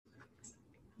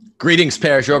Greetings,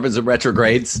 parish orbits and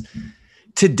retrogrades.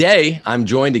 Today, I'm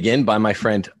joined again by my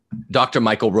friend, Dr.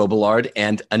 Michael Robillard,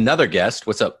 and another guest.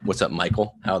 What's up? What's up,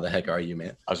 Michael? How the heck are you,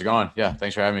 man? How's it going? Yeah,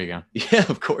 thanks for having me again. Yeah,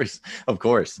 of course. Of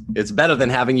course. It's better than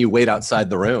having you wait outside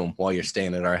the room while you're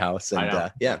staying at our house.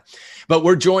 And yeah, but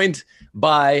we're joined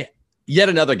by yet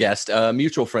another guest, a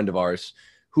mutual friend of ours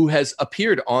who has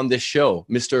appeared on this show,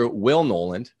 Mr. Will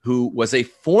Noland, who was a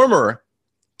former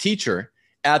teacher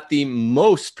at the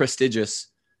most prestigious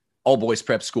all-boys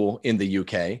prep school in the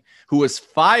UK, who was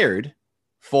fired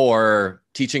for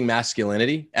teaching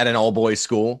masculinity at an all-boys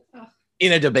school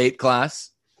in a debate class,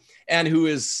 and who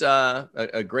is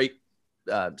a great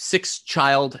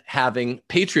six-child having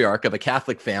patriarch of a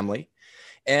Catholic family,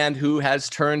 and who has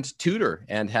turned tutor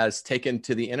and has taken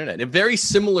to the internet. A very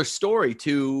similar story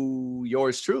to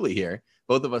yours truly here.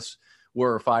 Both of us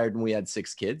were fired when we had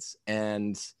 6 kids,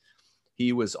 and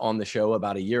he was on the show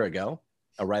about a year ago,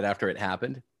 right after it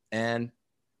happened. And,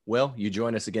 Will, you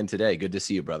join us again today. Good to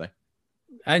see you, brother.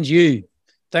 And you.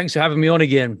 Thanks for having me on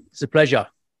again. It's a pleasure.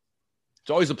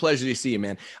 It's always a pleasure to see you,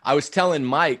 man. I was telling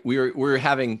Mike, we were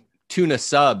having tuna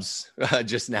subs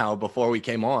just now before we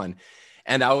came on.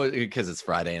 And I was, because it's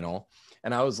Friday and all.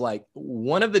 And I was like,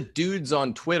 one of the dudes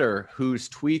on Twitter whose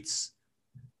tweets,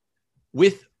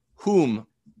 with whom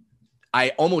I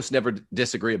almost never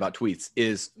disagree about tweets,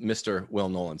 is Mr. Will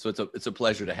Noland. So it's a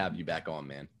pleasure to have you back on,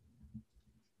 man.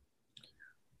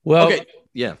 Well, okay.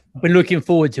 Yeah. I've been looking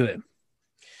forward to it.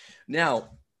 Now,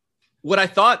 what I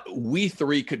thought we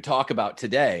three could talk about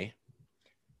today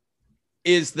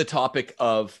is the topic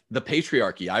of the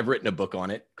patriarchy. I've written a book on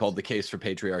it called The Case for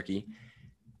Patriarchy.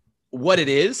 What it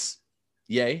is,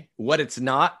 yay. What it's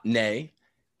not, nay.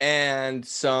 And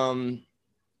some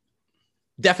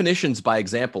definitions by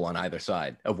example on either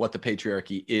side of what the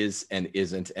patriarchy is and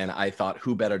isn't. And I thought,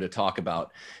 who better to talk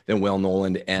about than Will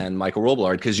Noland and Michael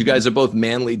Robillard, because you guys are both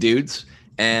manly dudes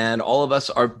and all of us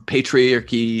are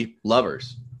patriarchy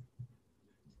lovers.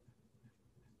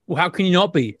 Well, how can you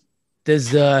not be?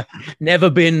 There's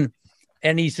never been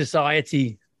any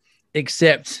society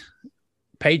except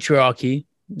patriarchy.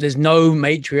 There's no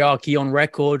matriarchy on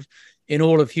record in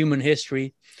all of human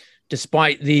history,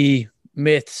 despite the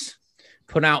myths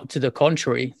put out to the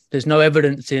contrary. There's no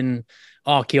evidence in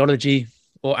archaeology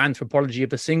or anthropology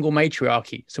of a single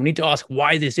matriarchy. So we need to ask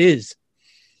why this is.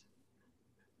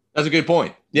 That's a good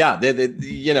point. Yeah,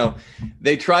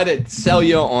 they try to sell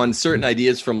you on certain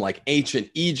ideas from like ancient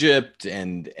Egypt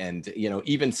and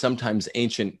even sometimes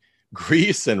ancient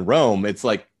Greece and Rome. It's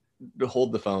like,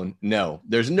 hold the phone. No,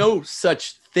 there's no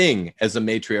such thing as a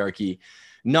matriarchy,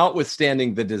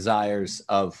 notwithstanding the desires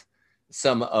of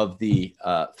some of the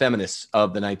feminists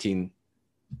of the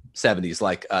 1970s,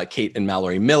 like Kate and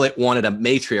Mallory Millett, wanted a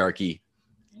matriarchy.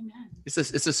 Amen. It's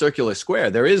a circular square.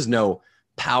 There is no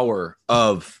power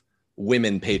of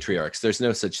women patriarchs. There's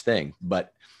no such thing.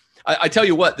 But I tell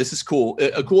you what, this is cool.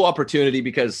 A cool opportunity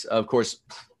because, of course,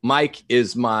 Mike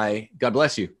is my, God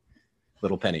bless you,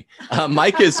 little Penny.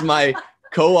 Mike is my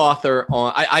co-author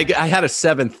on, I had a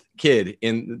 7th kid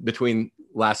in between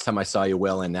last time I saw you,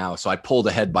 Will, and now. So I pulled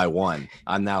ahead by 1.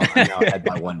 I'm now ahead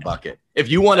by 1 bucket. If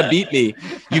you want to beat me,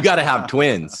 you got to have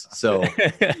twins. So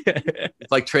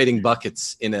it's like trading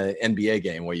buckets in an NBA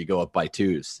game where you go up by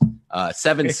 2s.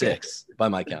 7-6 by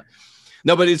my count.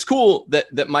 No, but it's cool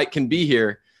that Mike can be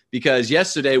here because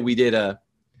yesterday we did a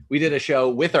show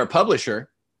with our publisher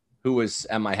who was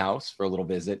at my house for a little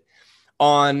visit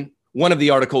on one of the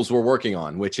articles we're working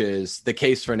on, which is the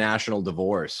case for national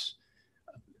divorce.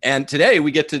 And today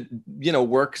we get to,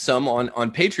 work some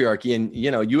on patriarchy. And,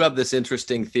 you have this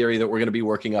interesting theory that we're going to be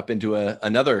working up into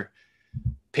another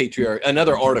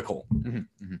article. Mm-hmm,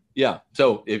 mm-hmm. Yeah.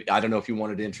 So I don't know if you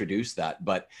wanted to introduce that,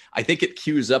 but I think it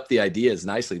cues up the ideas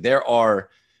nicely. There are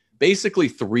basically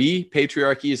 3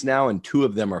 patriarchies now, and 2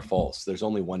 of them are false. There's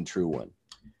only one true one.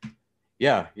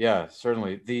 Yeah,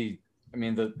 certainly. The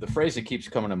phrase that keeps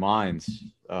coming to mind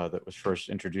that was first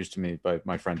introduced to me by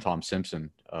my friend Tom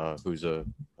Simpson, who's a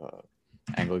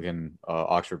Anglican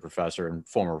Oxford professor and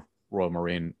former Royal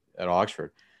Marine at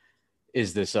Oxford,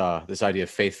 is this idea of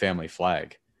faith, family,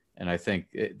 flag. And I think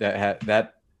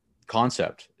that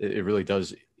concept, it really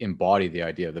does embody the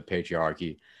idea of the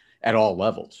patriarchy at all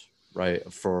levels, right?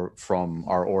 From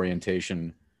our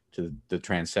orientation to the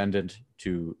transcendent,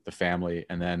 to the family,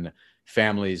 and then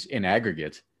families in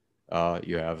aggregate.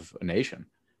 You have a nation,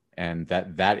 and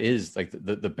that is like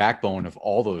the backbone of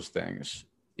all those things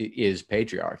is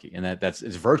patriarchy, and it's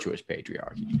virtuous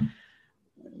patriarchy.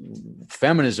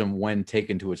 Feminism, when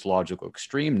taken to its logical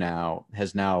extreme,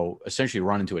 has essentially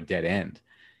run into a dead end,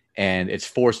 and it's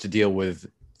forced to deal with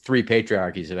 3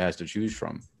 patriarchies it has to choose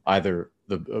from. either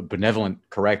the benevolent,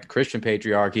 correct Christian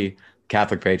patriarchy,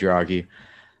 Catholic patriarchy,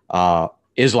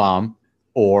 Islam,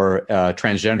 or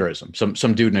transgenderism.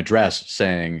 Some dude in a dress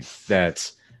saying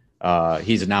that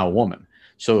he's now a woman.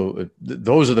 So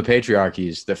those are the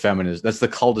patriarchies that that's the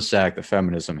cul-de-sac that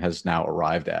feminism has now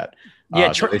arrived at.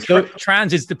 Yeah,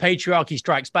 trans is the patriarchy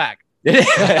strikes back. It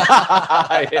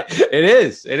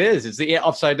is. It's the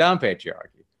upside down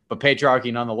patriarchy, but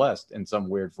patriarchy nonetheless in some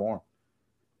weird form.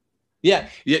 Yeah,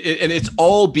 and it's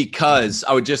all because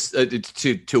I would just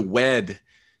to wed,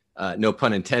 no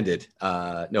pun intended,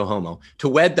 no homo, to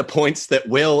wed the points that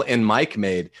Will and Mike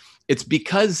made. It's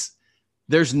because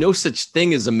there's no such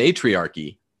thing as a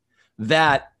matriarchy,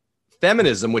 that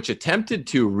feminism, which attempted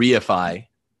to reify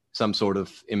some sort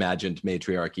of imagined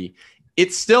matriarchy,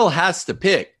 it still has to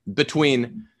pick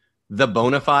between the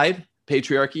bona fide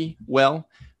patriarchy,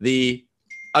 the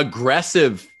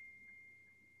aggressive,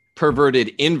 perverted,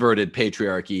 inverted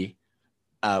patriarchy,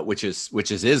 which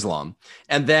is Islam,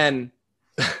 and then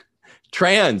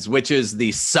trans, which is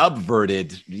the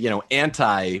subverted,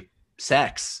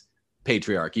 anti-sex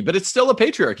patriarchy. But it's still a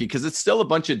patriarchy because it's still a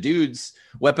bunch of dudes,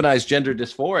 weaponized gender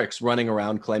dysphorics, running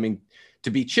around claiming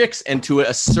to be chicks and to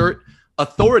assert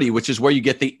authority, which is where you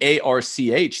get the ARCH,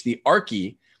 the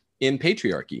archy in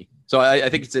patriarchy. So I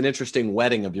think it's an interesting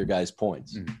wedding of your guys'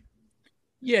 points. Mm-hmm.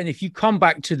 Yeah, and if you come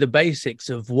back to the basics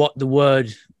of what the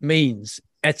word means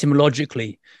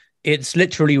etymologically, it's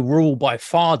literally rule by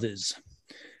fathers.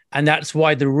 And that's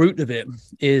why the root of it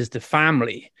is the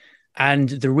family. And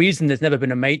the reason there's never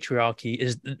been a matriarchy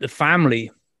is that the family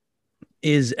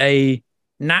is a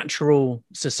natural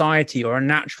society or a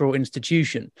natural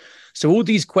institution. So all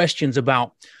these questions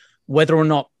about whether or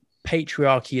not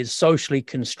patriarchy is socially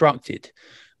constructed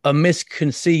are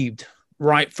misconceived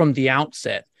right from the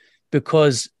outset,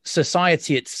 because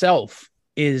society itself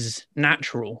is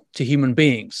natural to human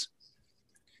beings.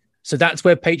 So that's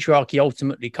where patriarchy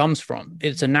ultimately comes from.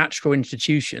 It's a natural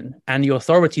institution, and the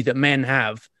authority that men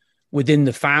have within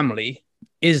the family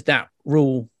is that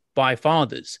rule by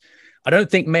fathers. I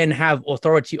don't think men have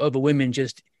authority over women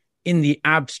just in the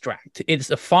abstract. It's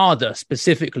a father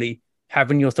specifically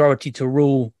having the authority to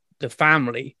rule the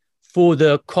family for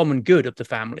the common good of the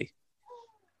family.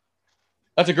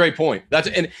 That's a great point. That's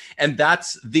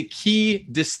the key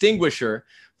distinguisher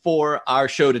for our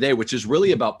show today, which is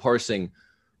really about parsing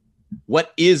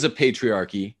what is a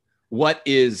patriarchy, what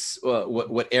is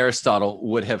what Aristotle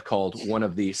would have called one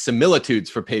of the similitudes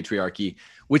for patriarchy,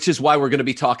 which is why we're going to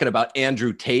be talking about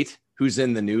Andrew Tate, who's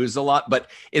in the news a lot. But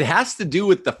it has to do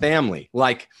with the family.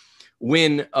 Like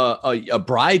when a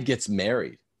bride gets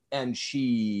married and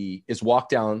she is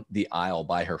walked down the aisle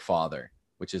by her father,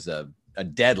 which is a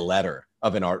dead letter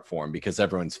of an art form because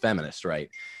everyone's feminist, right?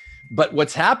 But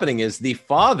what's happening is the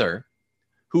father,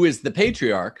 who is the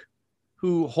patriarch,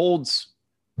 who holds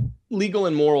legal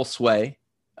and moral sway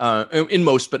in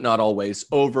most, but not always,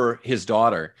 over his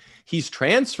daughter, he's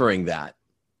transferring that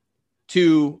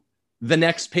to the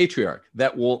next patriarch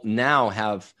that will now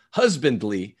have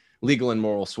husbandly legal and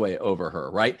moral sway over her,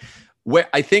 right? Where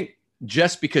I think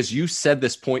just because you said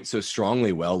this point so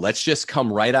strongly, Will, let's just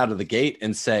come right out of the gate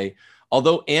and say,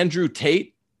 although Andrew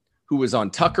Tate, who was on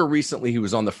Tucker recently, who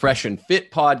was on the Fresh and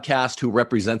Fit podcast, who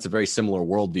represents a very similar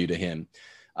worldview to him,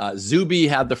 Zuby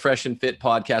had the Fresh and Fit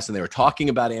podcast, and they were talking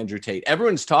about Andrew Tate.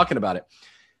 Everyone's talking about it.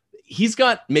 He's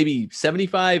got maybe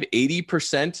 75,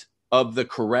 80% of the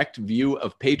correct view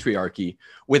of patriarchy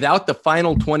without the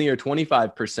final 20 or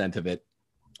 25% of it,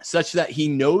 such that he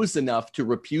knows enough to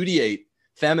repudiate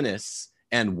feminists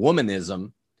and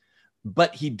womanism,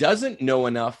 but he doesn't know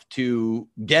enough to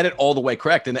get it all the way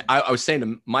correct. And I was saying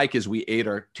to Mike as we ate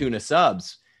our tuna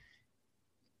subs,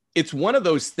 it's one of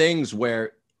those things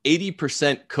where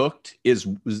 80% cooked is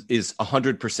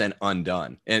 100%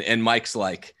 undone. And Mike's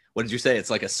like, what did you say? It's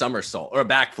like a somersault or a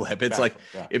backflip. It's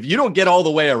if you don't get all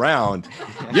the way around,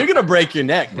 you're going to break your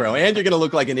neck, bro. And you're going to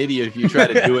look like an idiot if you try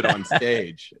to do it on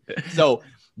stage. So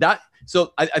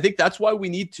I think that's why we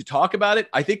need to talk about it.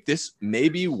 I think this may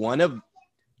be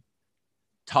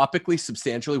topically,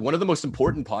 substantially, one of the most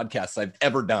important podcasts I've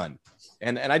ever done.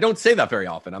 And I don't say that very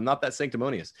often. I'm not that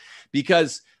sanctimonious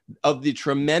because of the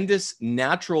tremendous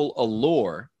natural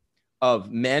allure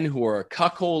of men who are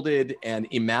cuckolded and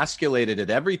emasculated at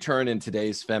every turn in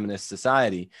today's feminist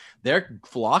society. They're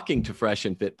flocking to Fresh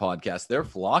and Fit podcasts. They're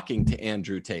flocking to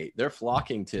Andrew Tate. They're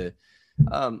flocking to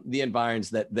the environs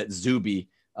that Zuby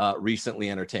recently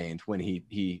entertained when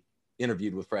he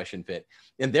interviewed with Fresh and Fit.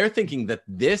 And they're thinking that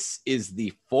this is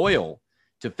the foil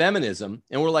to feminism.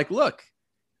 And we're like, look,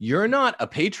 you're not a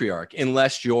patriarch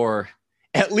unless you're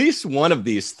at least one of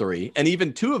these three, and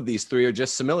even two of these three are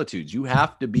just similitudes. You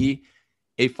have to be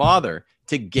a father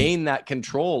to gain that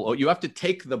control. Or you have to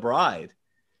take the bride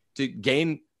to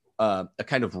gain a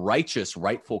kind of righteous,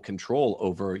 rightful control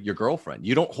over your girlfriend.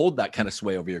 You don't hold that kind of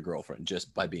sway over your girlfriend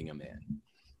just by being a man.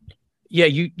 Yeah,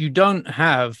 you don't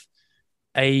have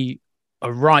a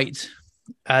right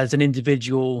as an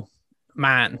individual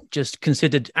man, just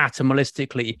considered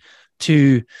atomalistically,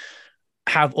 to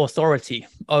have authority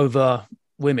over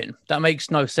women. That makes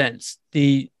no sense.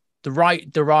 The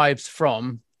right derives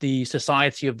from the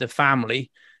society of the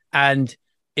family, and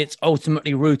it's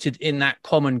ultimately rooted in that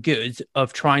common good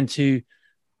of trying to,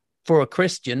 for a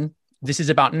Christian, this is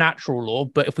about natural law,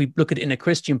 but if we look at it in a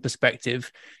Christian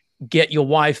perspective, get your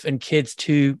wife and kids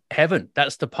to heaven.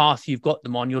 That's the path you've got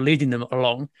them on. You're leading them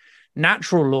along.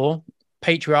 Natural law,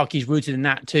 patriarchy is rooted in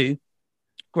that too.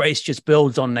 Grace just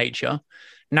builds on nature.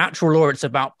 Natural law, it's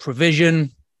about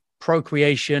provision,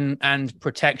 procreation, and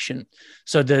protection.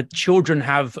 So the children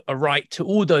have a right to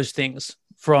all those things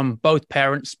from both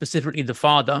parents, specifically the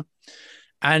father.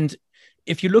 And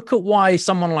if you look at why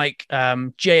someone like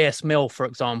J.S. Mill, for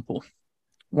example,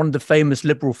 one of the famous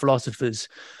liberal philosophers,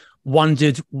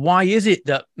 wondered, why is it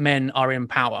that men are in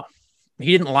power?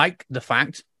 He didn't like the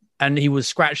fact, and he was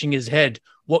scratching his head.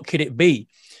 What could it be?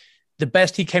 The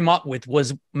best he came up with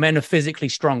was men are physically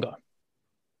stronger.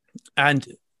 And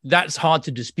that's hard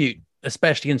to dispute,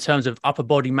 especially in terms of upper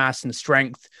body mass and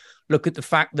strength. Look at the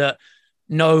fact that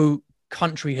no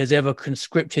country has ever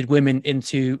conscripted women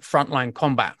into frontline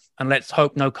combat, and let's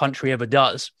hope no country ever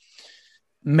does.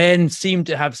 Men seem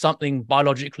to have something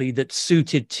biologically that's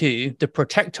suited to the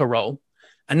protector role.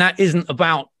 And that isn't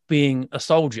about being a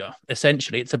soldier,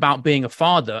 essentially. It's about being a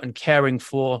father and caring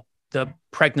for the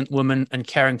pregnant woman and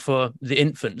caring for the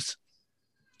infants.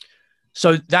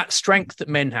 So that strength that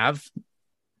men have,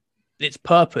 its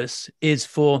purpose is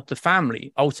for the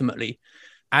family, ultimately.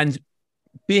 And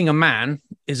being a man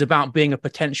is about being a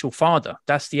potential father.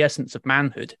 That's the essence of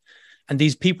manhood. And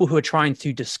these people who are trying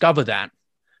to discover that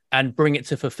and bring it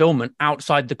to fulfillment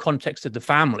outside the context of the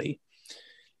family,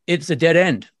 it's a dead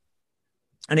end.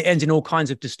 And it ends in all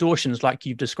kinds of distortions like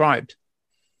you've described.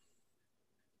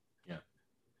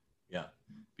 Yeah.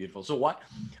 Beautiful. So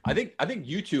I think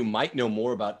you two might know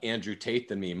more about Andrew Tate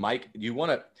than me. Mike,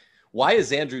 why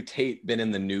has Andrew Tate been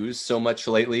in the news so much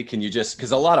lately? Can you just,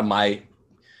 because a lot of my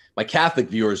Catholic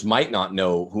viewers might not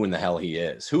know who in the hell he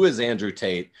is. Who is Andrew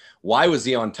Tate? Why was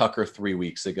he on Tucker 3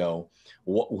 weeks ago?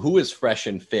 Who is Fresh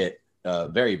and Fit?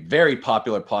 Very, very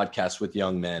popular podcast with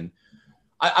young men.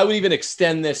 I would even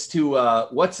extend this to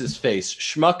what's his face,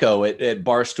 Schmucko at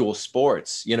Barstool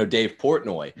Sports. Dave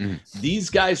Portnoy. Mm. These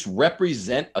guys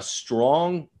represent a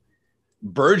strong,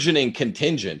 burgeoning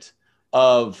contingent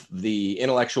of the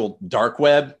intellectual dark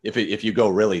web. If you go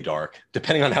really dark,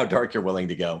 depending on how dark you're willing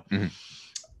to go,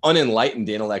 unenlightened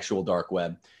intellectual dark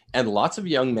web, and lots of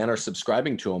young men are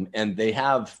subscribing to them, and they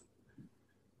have.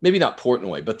 Maybe not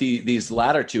Portnoy, but these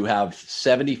latter two have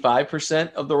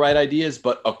 75% of the right ideas,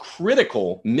 but a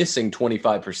critical missing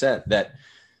 25% that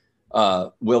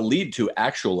will lead to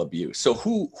actual abuse. So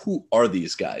who are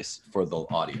these guys for the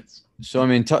audience? So, I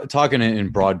mean, talking in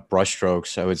broad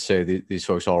brushstrokes, I would say these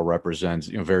folks all represent,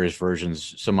 various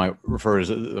versions. Some might refer as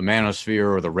the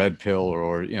manosphere or the red pill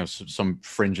or some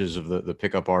fringes of the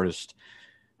pickup artist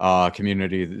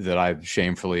community that I've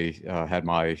shamefully had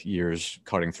my years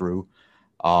cutting through.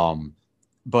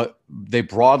 But they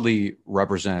broadly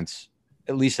represent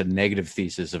at least a negative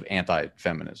thesis of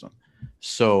anti-feminism.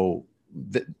 So,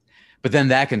 but then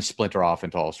that can splinter off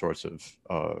into all sorts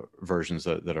of versions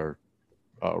that are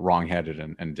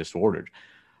wrong-headed and disordered.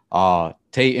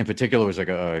 Tate, in particular, was like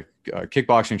a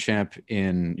kickboxing champ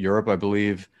in Europe, I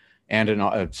believe, and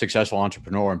a successful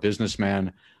entrepreneur and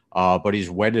businessman. But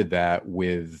he's wedded that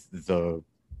with the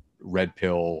red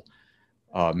pill.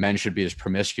 Men should be as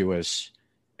promiscuous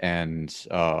and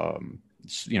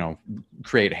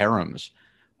create harems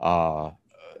of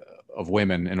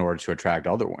women in order to attract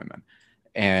other women,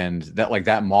 and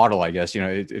that model, I guess,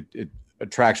 it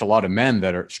attracts a lot of men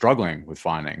that are struggling with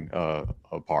finding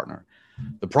a partner.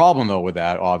 The problem, though, with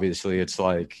that, obviously, it's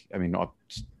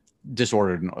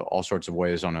disordered in all sorts of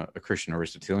ways on a Christian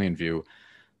Aristotelian view,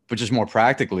 but just more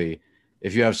practically.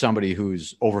 If you have somebody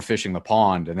who's overfishing the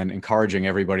pond and then encouraging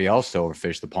everybody else to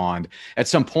overfish the pond, at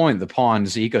some point the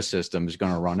pond's ecosystem is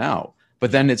going to run out.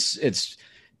 But then it's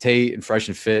Tate and Fresh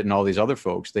and Fit and all these other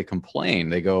folks. They complain.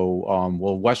 They go,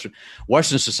 well,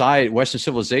 Western society, Western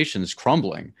civilization is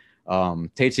crumbling.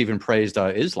 Tate's even praised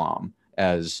Islam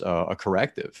as a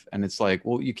corrective, and it's like,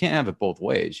 well, you can't have it both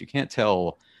ways. You can't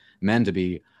tell men to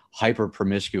be hyper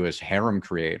promiscuous harem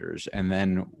creators, and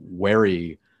then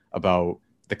wary about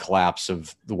the collapse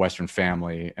of the Western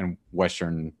family and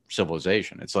Western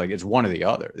civilization. It's like, it's one or the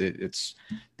other. It's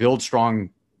build strong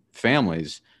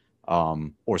families,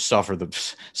 or suffer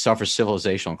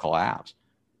civilizational collapse.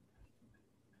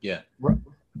 Yeah.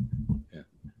 Yeah.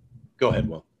 Go ahead,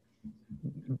 Will.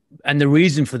 And the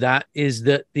reason for that is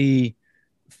that the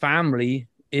family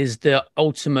is the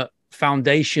ultimate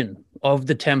foundation of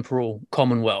the temporal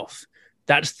commonwealth.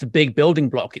 That's the big building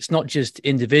block. It's not just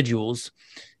individuals,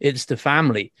 it's the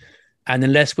family. And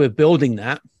unless we're building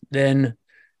that, then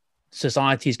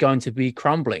society is going to be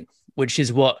crumbling, which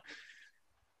is what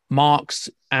Marx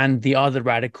and the other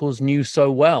radicals knew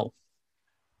so well.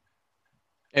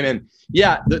 Amen.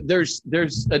 Yeah, there's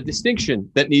a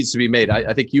distinction that needs to be made.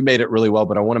 I think you made it really well,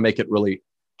 but I want to make it really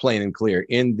plain and clear.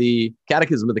 In the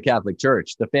Catechism of the Catholic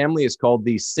Church, the family is called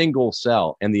the single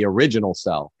cell and the original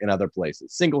cell in other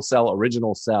places. Single cell,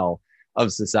 original cell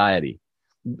of society,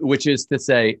 which is to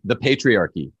say the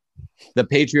patriarchy. The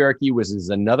patriarchy is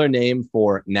another name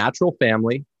for natural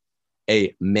family,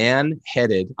 a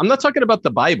man-headed. I'm not talking about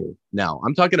the Bible now.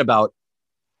 I'm talking about,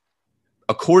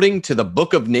 according to the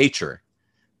book of nature,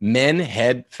 men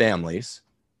head families.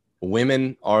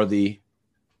 Women are the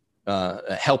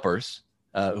helpers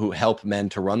who help men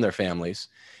to run their families.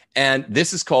 And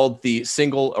this is called the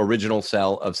single original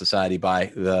cell of society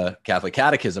by the Catholic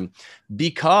Catechism,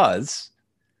 because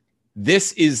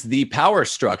this is the power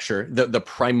structure, the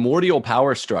primordial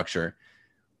power structure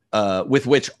with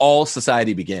which all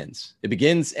society begins. It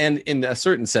begins and, in a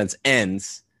certain sense,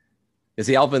 ends. Is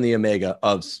the alpha and the omega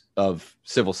of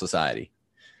civil society.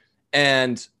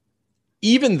 And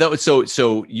even though,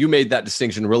 so you made that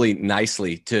distinction really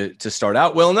nicely to start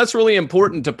out, Will, and that's really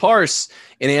important to parse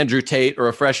in Andrew Tate or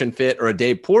a Fresh and Fit or a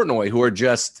Dave Portnoy, who are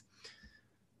just,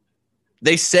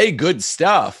 they say good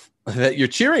stuff that you're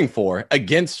cheering for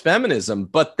against feminism,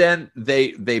 but then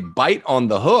they bite on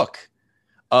the hook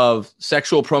of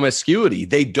sexual promiscuity.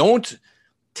 They don't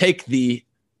take the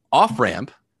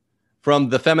off-ramp from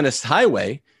the feminist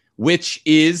highway, which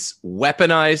is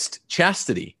weaponized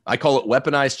chastity. I call it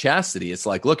weaponized chastity. It's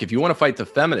like, look, if you want to fight the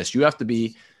feminist, you have to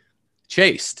be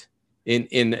chaste.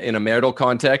 In a marital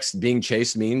context, being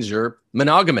chaste means you're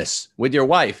monogamous with your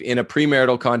wife. In a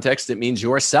premarital context, it means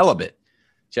you're celibate.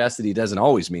 Chastity doesn't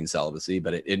always mean celibacy,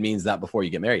 but it means that before you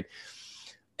get married.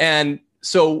 And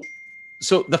so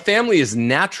the family is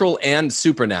natural and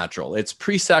supernatural. It's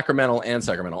pre-sacramental and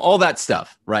sacramental, all that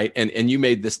stuff, right? And you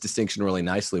made this distinction really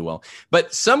nicely, Will.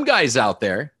 But some guys out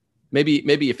there, maybe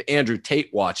if Andrew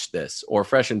Tate watched this, or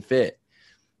Fresh and Fit,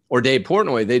 or Dave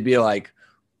Portnoy, they'd be like,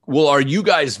 well, are you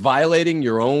guys violating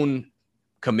your own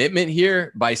commitment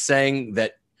here by saying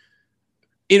that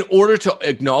in order to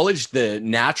acknowledge the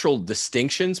natural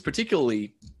distinctions,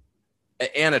 particularly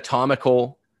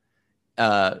anatomical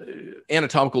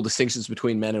distinctions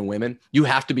between men and women, you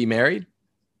have to be married?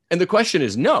 And the question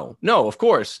is no, of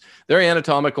course. There are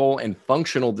anatomical and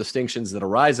functional distinctions that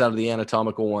arise out of the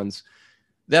anatomical ones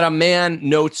that a man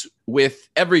notes with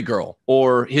every girl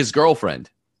or his girlfriend.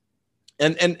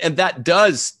 And that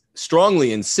does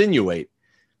strongly insinuate,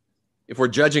 if we're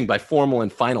judging by formal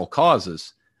and final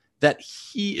causes, that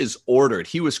he is ordered.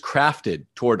 He was crafted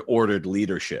toward ordered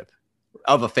leadership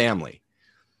of a family.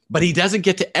 But he doesn't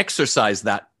get to exercise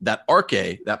that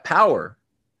arche, that power,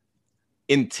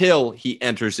 until he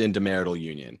enters into marital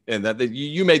union. And that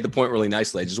you made the point really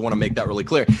nicely. I just want to make that really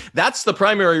clear. That's the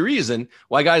primary reason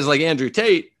why guys like Andrew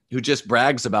Tate, who just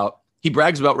brags about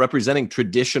representing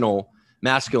traditional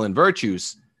masculine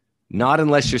virtues, not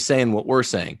unless you're saying what we're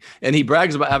saying. And he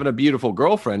brags about having a beautiful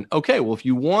girlfriend. Okay, well, if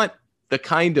you want the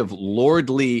kind of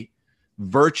lordly,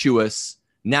 virtuous,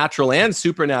 natural and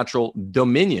supernatural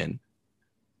dominion,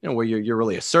 where you're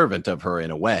really a servant of her in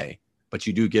a way, but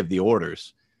you do give the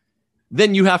orders,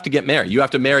 then you have to get married. You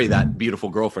have to marry that beautiful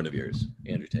girlfriend of yours,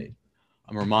 Andrew Tate.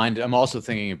 I'm also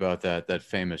thinking about that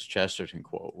famous Chesterton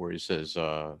quote where he says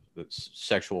that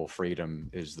sexual freedom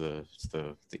is the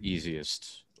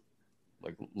easiest,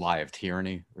 like, lie of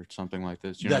tyranny or something like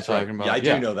this. You know That's what I'm right. talking about?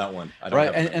 Yeah, I do know that one.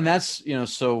 Right. And that's,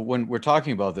 so when we're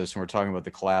talking about this and we're talking about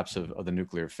the collapse of the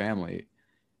nuclear family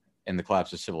and the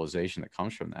collapse of civilization that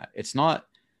comes from that, it's not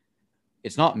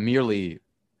merely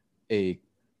a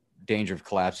danger of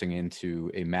collapsing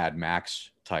into a Mad Max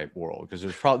type world, because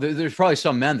there's probably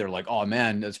some men that are like, oh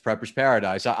man, that's Prepper's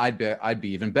paradise. I'd be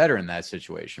even better in that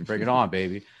situation. Bring it on,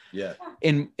 baby. Yeah.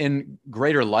 In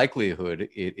greater likelihood,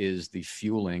 it is the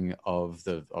fueling of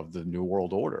the New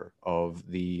World Order, of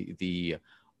the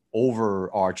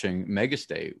overarching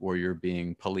megastate where you're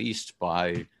being policed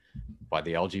by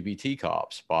the LGBT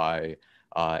cops, by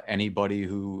anybody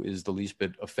who is the least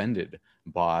bit offended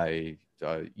by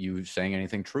you saying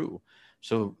anything true.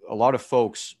 So a lot of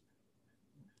folks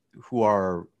who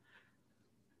are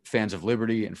fans of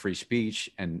liberty and free speech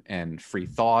and free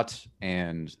thought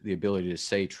and the ability to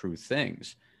say true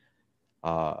things,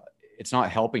 it's not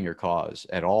helping your cause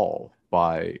at all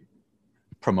by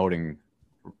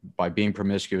being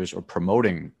promiscuous or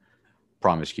promoting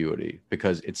promiscuity,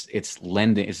 because it's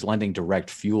lending direct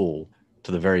fuel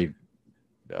to the very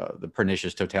the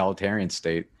pernicious totalitarian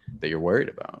state that you're worried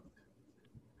about.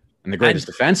 And the greatest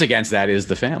defense against that is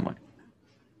the family.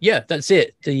 Yeah, that's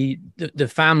it. The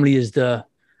family is the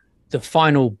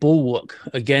final bulwark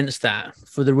against that,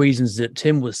 for the reasons that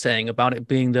Tim was saying about it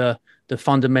being the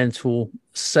fundamental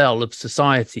cell of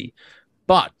society.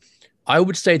 But I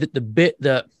would say that the bit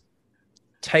that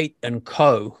Tate and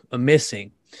co are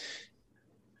missing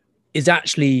is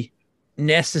actually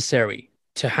necessary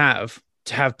to have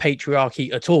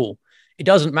patriarchy at all. It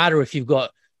doesn't matter if you've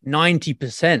got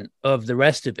 90% of the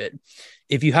rest of it.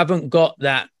 If you haven't got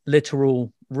that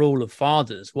literal rule of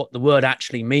fathers, what the word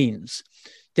actually means,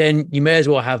 then you may as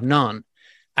well have none.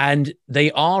 And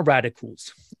they are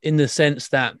radicals in the sense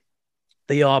that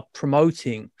they are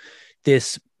promoting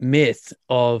this myth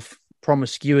of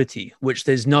promiscuity, which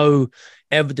there's no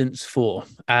evidence for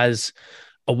as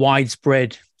a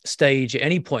widespread stage at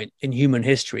any point in human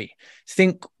history.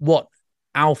 Think what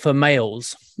alpha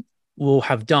males will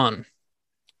have done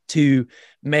to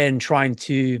men trying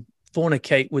to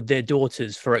fornicate with their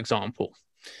daughters, for example.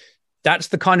 That's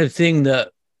the kind of thing that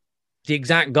the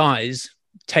exact guys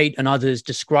Tate and others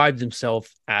describe themselves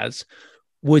as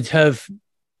would have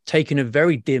taken a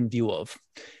very dim view of.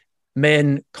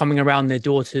 Men coming around their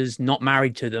daughters, not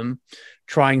married to them,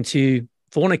 trying to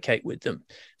fornicate with them.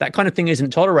 That kind of thing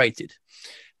isn't tolerated.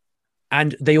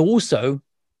 And they also,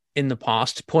 in the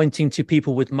past, pointing to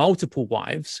people with multiple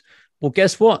wives. Well,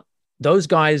 guess what? Those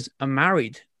guys are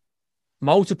married.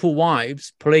 Multiple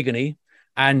wives, polygamy,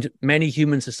 and many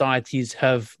human societies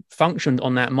have functioned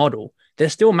on that model. They're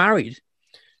still married.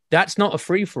 That's not a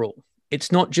free-for-all.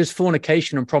 It's not just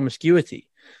fornication and promiscuity.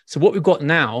 So what we've got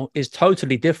now is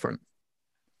totally different.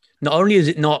 Not only is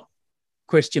it not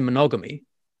Christian monogamy,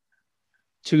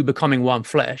 two becoming one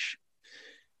flesh,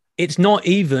 it's not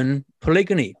even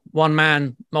polygamy, one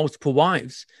man, multiple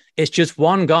wives. It's just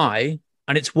one guy,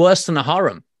 and it's worse than a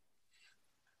harem.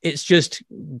 It's just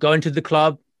going to the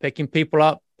club, picking people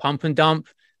up, pump and dump,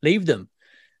 leave them.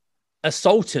 A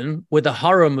sultan with a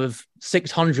harem of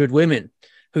 600 women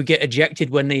who get ejected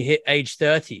when they hit age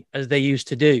 30, as they used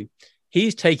to do.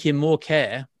 He's taking more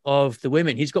care of the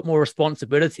women. He's got more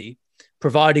responsibility,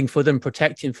 providing for them,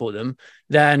 protecting for them,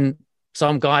 than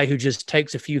some guy who just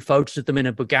takes a few photos of them in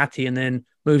a Bugatti and then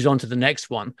moves on to the next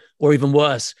one, or even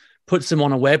worse, puts them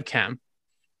on a webcam.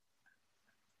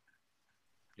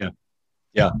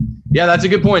 Yeah, that's a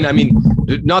good point. I mean,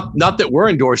 not that we're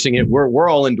endorsing it. We're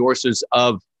all endorsers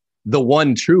of the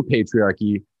one true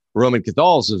patriarchy, Roman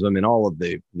Catholicism, and all of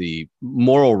the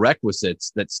moral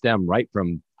requisites that stem right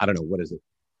from, I don't know, what is it,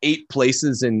 8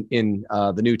 places in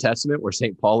the New Testament where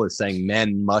St. Paul is saying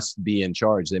men must be in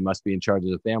charge. They must be in charge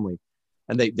of the family.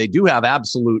 And they do have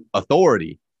absolute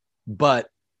authority, but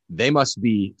they must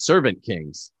be servant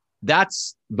kings.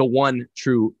 That's the one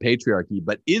true patriarchy.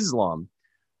 But Islam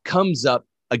comes up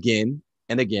again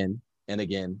and again and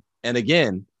again and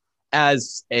again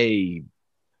as a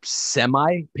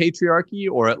semi-patriarchy,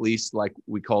 or at least, like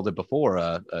we called it before,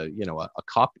 a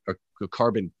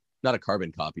carbon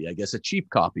copy, I guess, a cheap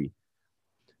copy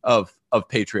of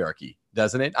patriarchy,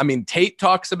 doesn't it? I mean, Tate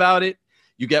talks about it.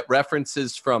 You get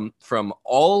references from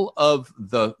all of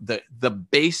the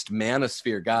based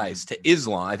manosphere guys to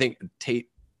Islam. I think Tate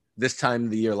this time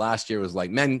of the year last year was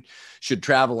like, men should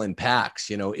travel in packs.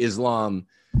 You know,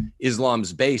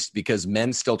 Islam's based because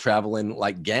men still travel in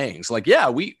like gangs. Like, yeah,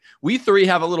 we 3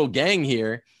 have a little gang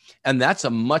here, and that's a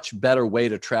much better way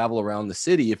to travel around the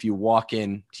city. If you walk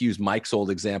in, to use Mike's old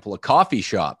example, a coffee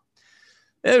shop,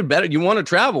 better. You want to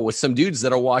travel with some dudes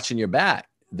that are watching your back,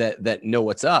 that know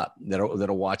what's up,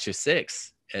 that'll watch your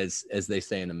 6, as they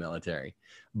say in the military.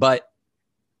 But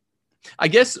I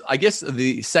guess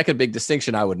the second big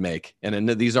distinction I would make, and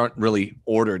these aren't really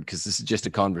ordered because this is just a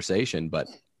conversation, but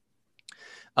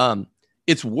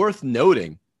it's worth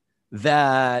noting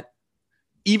that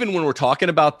even when we're talking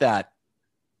about that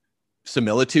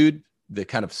similitude, the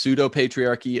kind of pseudo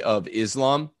patriarchy of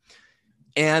Islam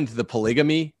and the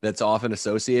polygamy that's often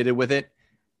associated with it.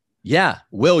 Yeah,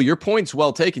 Will, your point's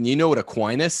well taken. You know what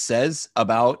Aquinas says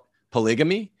about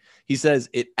polygamy? He says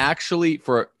it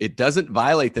doesn't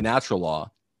violate the natural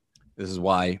law. This is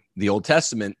why the Old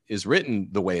Testament is written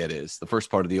the way it is, the first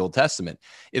part of the Old Testament.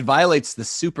 It violates the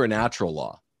supernatural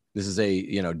law. This is a,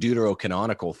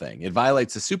 deuterocanonical thing. It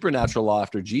violates the supernatural law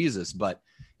after Jesus,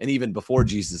 and even before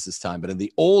Jesus' time. But in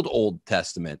the Old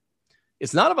Testament,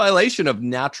 it's not a violation of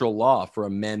natural law for a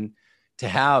man to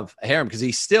have a harem, because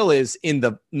he still is, in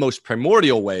the most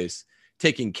primordial ways,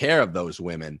 taking care of those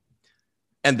women.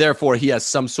 And therefore, he has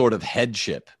some sort of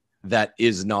headship that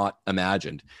is not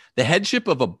imagined. The headship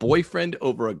of a boyfriend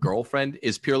over a girlfriend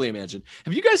is purely imagined.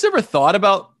 Have you guys ever thought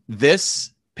about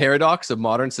this paradox of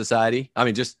modern society? I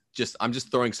mean, I'm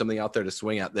just throwing something out there to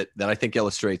swing at that I think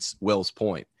illustrates Will's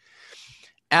point.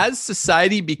 As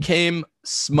society became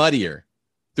smuttier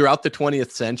throughout the 20th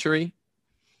century,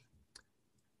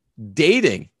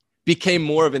 dating became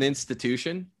more of an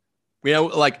institution.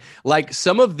 Like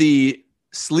some of the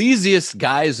sleaziest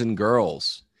guys and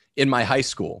girls in my high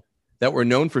school that were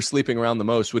known for sleeping around the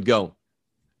most would go,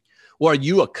 well, are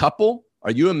you a couple?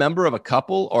 Are you a member of a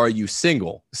couple, or are you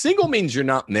single? Single means you're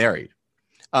not married.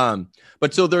 But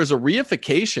so there's a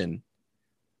reification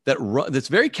that's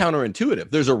very counterintuitive.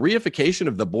 There's a reification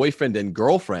of the boyfriend and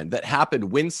girlfriend that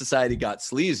happened when society got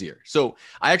sleazier. So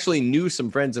I actually knew some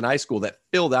friends in high school that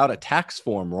filled out a tax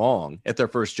form wrong at their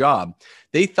first job.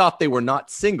 They thought they were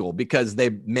not single because they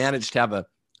managed to have a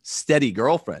steady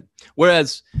girlfriend.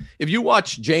 Whereas if you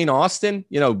watch Jane Austen,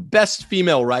 best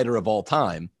female writer of all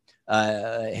time,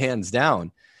 hands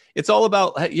down, it's all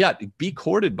about, be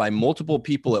courted by multiple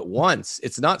people at once.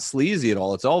 It's not sleazy at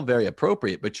all. It's all very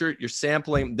appropriate, but you're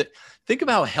sampling. Think of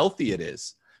how healthy it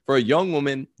is for a young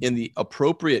woman in the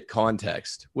appropriate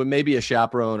context, with maybe a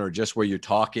chaperone or just where you're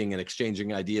talking and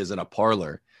exchanging ideas in a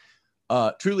parlor,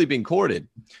 truly being courted.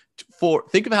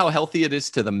 Think of how healthy it is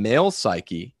to the male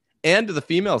psyche and to the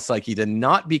female psyche to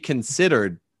not be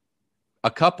considered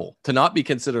a couple, to not be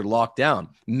considered locked down.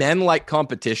 Men like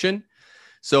competition.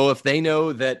 So if they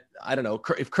know that, I don't know,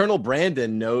 if Colonel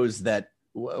Brandon knows that,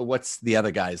 what's the other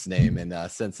guy's name in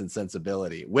Sense and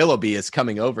Sensibility? Willoughby is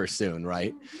coming over soon,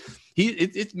 right?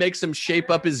 It makes him shape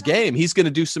up his game. He's going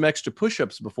to do some extra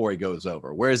push-ups before he goes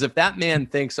over. Whereas if that man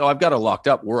thinks, I've got it locked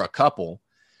up, we're a couple,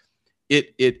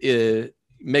 it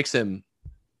makes him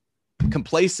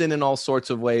complacent in all sorts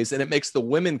of ways, and it makes the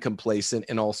women complacent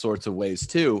in all sorts of ways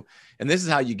too. And this is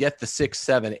how you get the 6,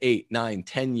 7, 8, 9,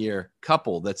 10-year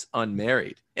couple that's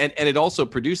unmarried. And it also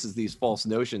produces these false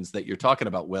notions that you're talking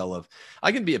about, Will, of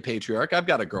I can be a patriarch, I've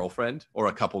got a girlfriend or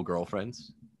a couple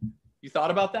girlfriends. You thought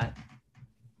about that?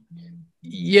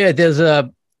 Yeah, there's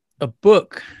a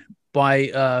book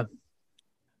by a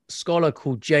scholar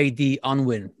called J.D.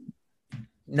 Unwin.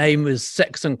 Name is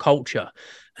Sex and Culture,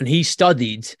 and he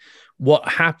studied what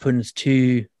happens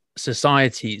to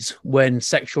societies when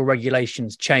sexual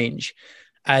regulations change.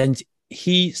 And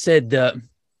he said that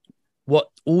what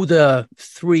all the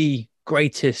three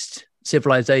greatest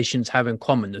civilizations have in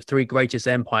common, the three greatest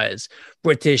empires,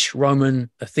 British, Roman,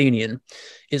 Athenian,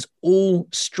 is all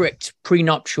strict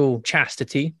prenuptial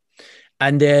chastity.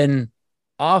 And then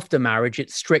after marriage,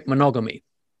 it's strict monogamy.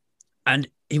 And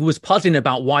he was puzzling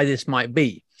about why this might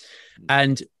be.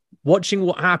 And watching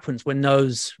what happens when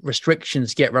those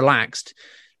restrictions get relaxed,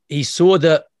 he saw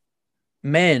that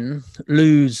men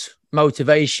lose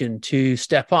motivation to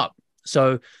step up.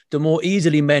 So the more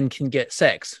easily men can get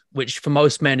sex, which for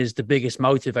most men is the biggest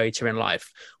motivator in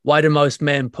life. Why do most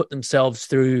men put themselves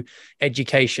through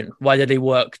education? Why do they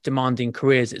work demanding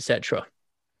careers, etc.?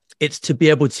 It's to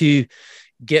be able to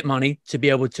get money, to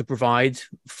be able to provide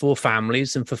for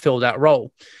families and fulfill that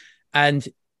role. And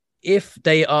if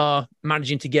they are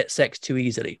managing to get sex too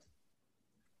easily,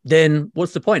 then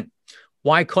what's the point?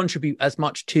 Why contribute as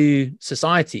much to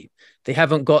society? They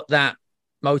haven't got that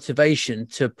motivation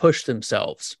to push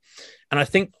themselves. And I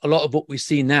think a lot of what we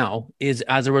see now is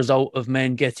as a result of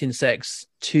men getting sex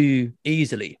too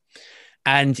easily.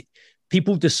 And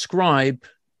people describe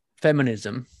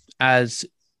feminism as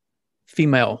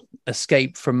female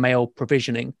escape from male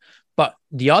provisioning. But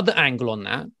the other angle on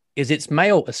that is it's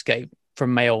male escape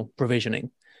from male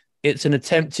provisioning. It's an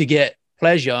attempt to get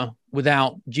pleasure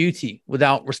without duty,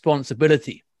 without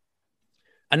responsibility.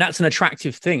 And that's an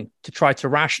attractive thing to try to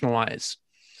rationalize.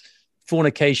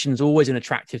 Fornication is always an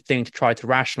attractive thing to try to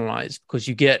rationalize because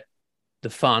you get the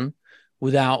fun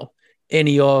without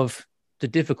any of the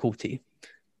difficulty.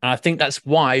 And I think that's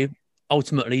why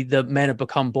ultimately the men have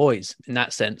become boys in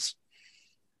that sense.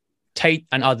 Tate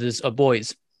and others are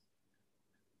boys.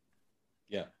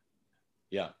 Yeah.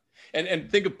 Yeah.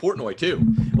 And think of Portnoy too.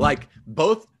 Like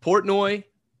both Portnoy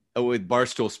with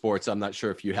Barstool Sports, I'm not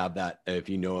sure if you have that, if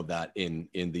you know of that in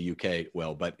the UK,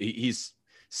 well, but he's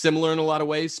similar in a lot of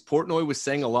ways. Portnoy was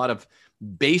saying a lot of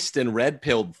based and red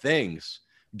pilled things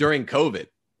during COVID.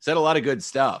 Said a lot of good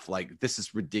stuff. Like, this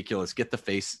is ridiculous. Get the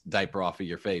face diaper off of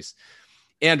your face.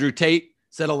 Andrew Tate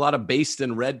said a lot of based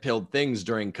and red pilled things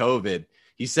during COVID.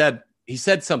 He said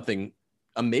something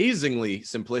amazingly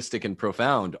simplistic and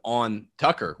profound on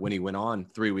Tucker when he went on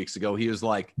 3 weeks ago. He was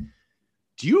like,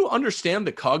 do you understand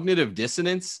the cognitive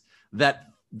dissonance that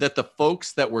the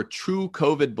folks that were true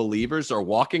COVID believers are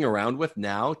walking around with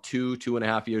now,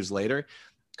 2.5 years later?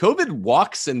 COVID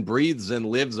walks and breathes and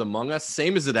lives among us,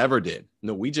 same as it ever did.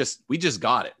 No, we just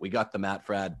got it. We got the Matt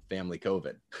Fradd family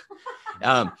COVID.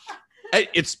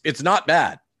 It's not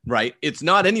bad, right? It's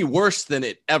not any worse than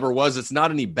it ever was. It's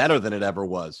not any better than it ever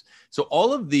was. So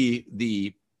all of the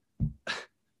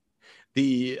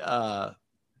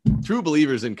true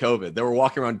believers in COVID that were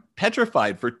walking around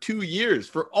petrified for 2 years,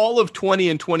 for all of 20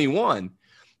 and 21,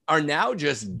 are now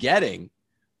just getting,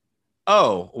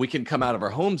 oh, we can come out of our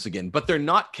homes again. But they're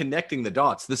not connecting the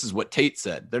dots. This is what Tate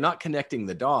said. They're not connecting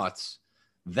the dots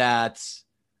that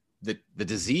the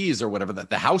disease or whatever, that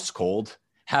the house cold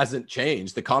hasn't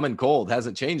changed. The common cold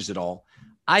hasn't changed at all.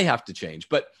 I have to change.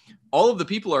 But all of the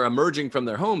people are emerging from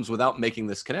their homes without making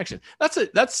this connection. That's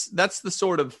the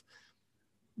sort of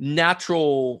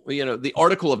natural, the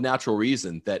article of natural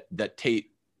reason that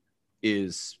Tate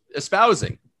is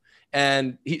espousing.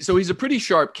 And so he's a pretty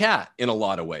sharp cat in a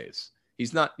lot of ways.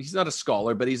 He's not a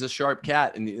scholar, but he's a sharp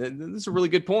cat. And this is a really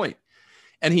good point.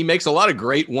 And he makes a lot of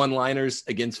great one-liners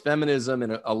against feminism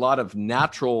and a lot of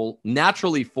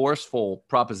naturally forceful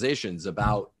propositions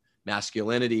about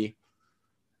masculinity.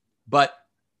 But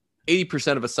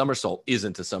 80% of a somersault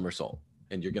isn't a somersault,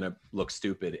 and you're going to look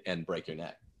stupid and break your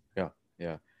neck.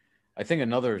 Yeah. I think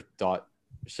another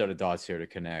set of dots here to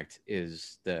connect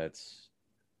is that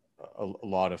a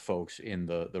lot of folks in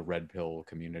the red pill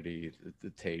community, the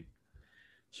Tate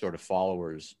sort of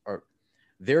followers,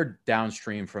 they're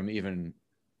downstream from even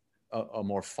a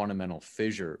more fundamental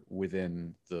fissure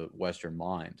within the Western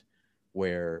mind,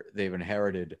 where they've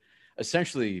inherited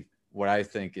essentially what I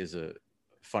think is a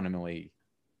fundamentally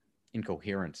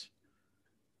incoherent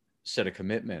set of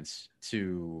commitments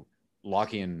to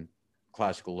Lockean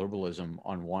classical liberalism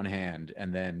on one hand,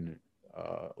 and then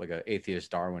like an atheist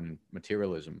Darwin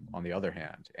materialism on the other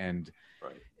hand. And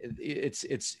right. it's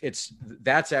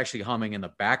that's actually humming in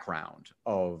the background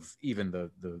of even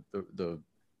the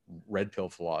red pill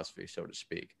philosophy, so to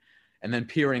speak. And then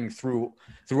peering through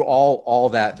all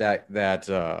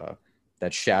that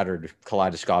shattered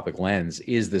kaleidoscopic lens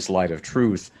is this light of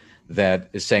truth that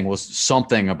is saying, well,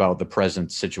 something about the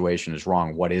present situation is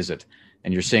wrong. What is it?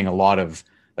 And you're seeing a lot of,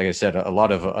 like I said, a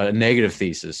lot of a negative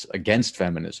thesis against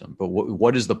feminism. But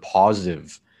what is the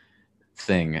positive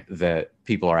thing that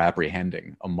people are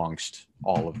apprehending amongst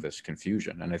all of this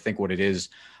confusion? And I think what it is,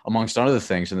 amongst other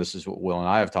things, and this is what Will and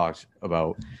I have talked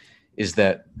about, is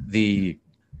that the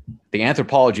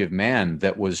anthropology of man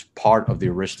that was part of the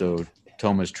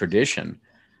Aristoteles tradition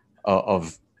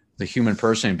of the human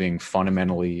person being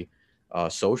fundamentally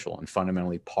social and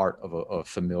fundamentally part of a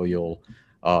familial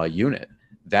unit,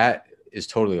 that is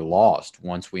totally lost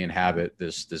once we inhabit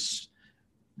this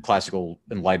classical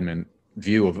Enlightenment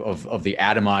view of the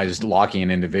atomized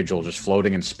Lockean individual just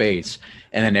floating in space,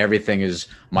 and then everything is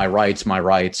my rights, my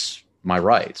rights, my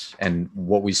rights. And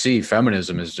what we see,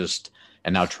 feminism is just,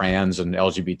 and now trans and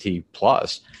LGBT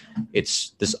plus,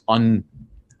 it's this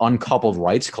uncoupled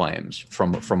rights claims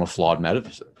from a flawed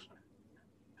metaphysics.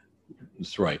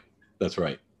 That's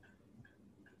right.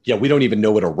 Yeah, we don't even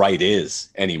know what a right is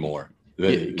anymore.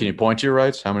 Can you point to your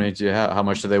rights? How many do you have? How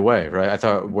much do they weigh? Right. I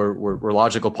thought we're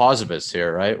logical positivists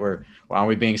here, right? Aren't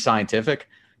we being scientific?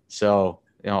 So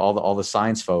all the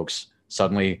science folks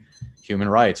suddenly, human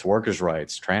rights, workers'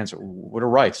 rights, trans, what are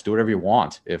rights? Do whatever you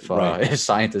want if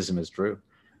scientism is true.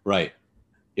 Right.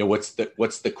 Yeah. What's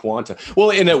the quanta?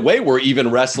 Well, in a way, we're even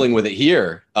wrestling with it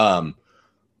here.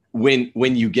 When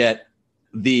you get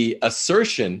the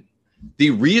assertion, the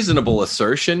reasonable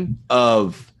assertion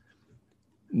of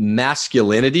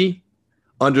masculinity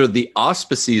under the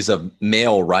auspices of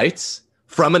male rights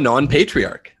from a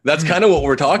non-patriarch. That's kind of what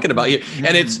we're talking about here.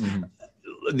 And it's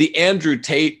the Andrew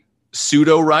Tate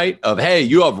pseudo right of, hey,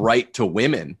 you have right to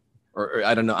women, or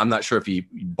I don't know. I'm not sure if he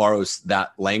borrows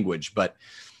that language, but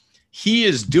he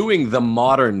is doing the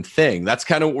modern thing. That's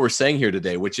kind of what we're saying here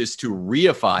today, which is to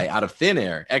reify out of thin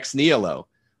air, ex nihilo,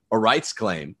 a rights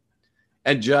claim.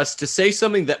 And just to say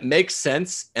something that makes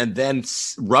sense and then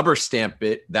rubber stamp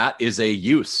it, that is a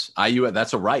use.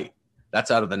 That's a right.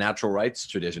 That's out of the natural rights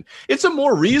tradition. It's a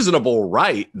more reasonable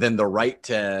right than the right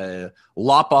to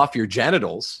lop off your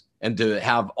genitals and to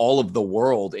have all of the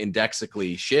world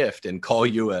indexically shift and call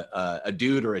you a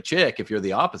dude or a chick if you're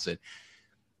the opposite.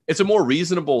 it's a more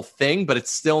reasonable thing, but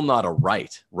it's still not a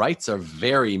right. Rights are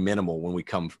very minimal when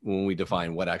we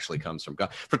define what actually comes from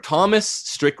God. For Thomas,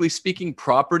 strictly speaking,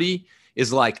 property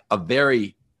is like a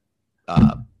very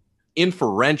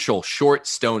inferential, short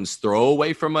stone's throw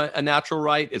away from a natural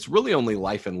right. It's really only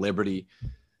life and liberty,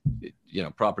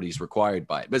 property is required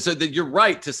by it. But so that you're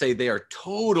right to say they are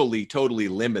totally, totally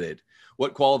limited.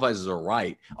 What qualifies as a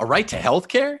right? A right to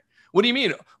healthcare? What do you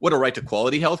mean? What, a right to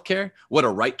quality healthcare? What, a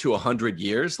right to 100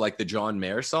 years, like the John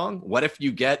Mayer song? What if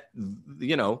you get,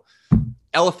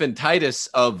 elephantitis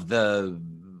of the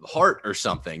heart or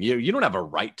something? You don't have a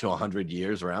right to 100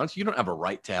 years around. You don't have a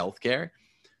right to healthcare.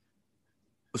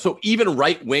 So even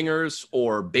right-wingers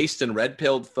or based in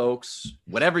red-pilled folks,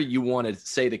 whatever you want to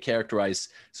say to characterize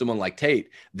someone like Tate,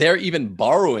 they're even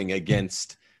borrowing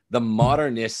against the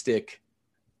modernistic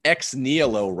ex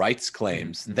nihilo rights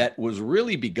claims that was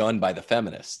really begun by the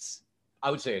feminists.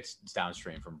 I would say it's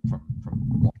downstream from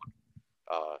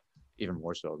even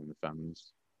more so than the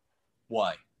feminists.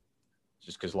 Why?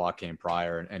 Just because Locke came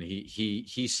prior, and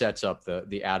he sets up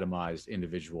the atomized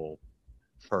individual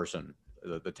person,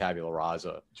 the tabula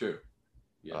rasa. True.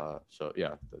 Yeah.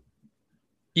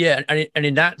 And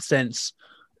in that sense,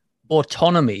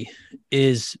 autonomy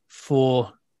is,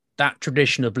 for that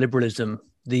tradition of liberalism,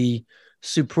 the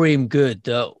supreme good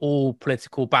that all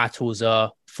political battles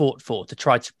are fought for, to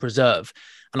try to preserve.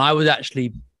 And I would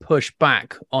actually push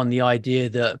back on the idea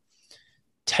that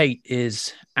Tate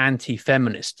is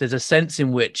anti-feminist. There's a sense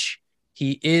in which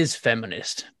he is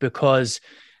feminist because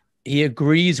he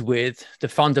agrees with the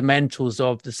fundamentals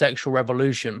of the sexual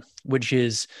revolution, which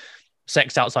is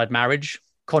sex outside marriage.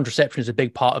 Contraception is a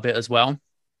big part of it as well.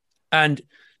 And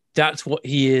that's what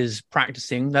he is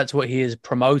practicing. That's what he is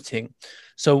promoting.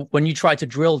 So when you try to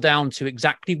drill down to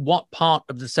exactly what part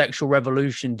of the sexual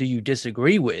revolution do you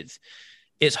disagree with,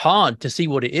 it's hard to see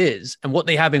what it is. And what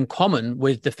they have in common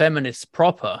with the feminists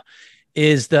proper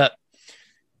is that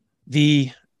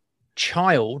the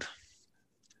child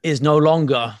is no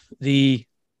longer the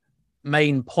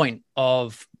main point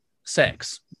of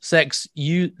sex. Sex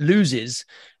loses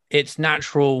its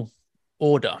natural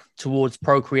order towards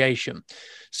procreation.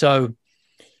 So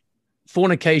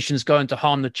fornication is going to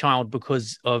harm the child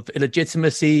because of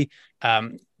illegitimacy,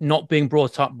 not being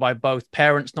brought up by both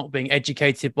parents, not being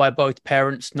educated by both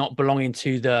parents, not belonging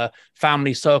to the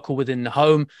family circle within the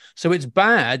home. So it's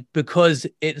bad because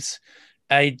it's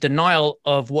a denial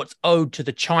of what's owed to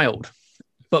the child.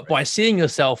 But by seeing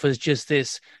yourself as just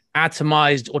this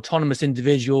atomized, autonomous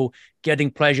individual,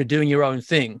 getting pleasure, doing your own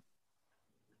thing,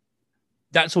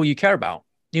 that's all you care about.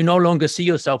 You no longer see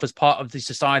yourself as part of the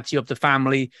society of the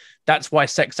family. That's why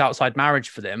sex outside marriage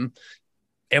for them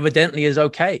evidently is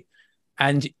okay.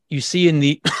 And you see in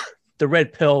the the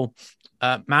red pill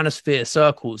manosphere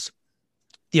circles,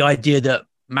 the idea that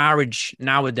marriage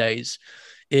nowadays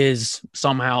is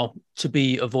somehow to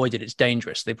be avoided. It's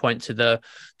dangerous. They point to the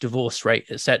divorce rate,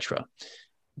 etc.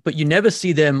 But you never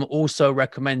see them also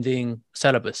recommending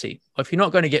celibacy. If you're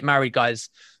not going to get married, guys,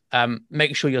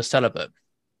 make sure you're celibate,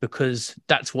 because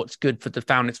that's what's good for the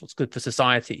family. It's what's good for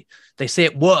society. They say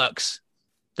it works.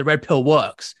 The red pill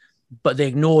works, but they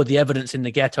ignore the evidence in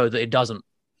the ghetto that it doesn't.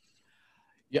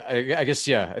 Yeah, I guess,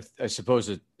 yeah. I suppose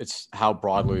it's how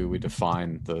broadly we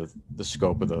define the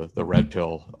scope of the red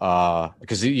pill.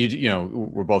 Because,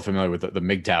 we're both familiar with the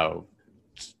MGTOW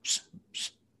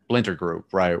splinter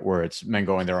group, right? Where it's men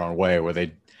going their own way, where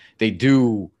they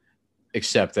do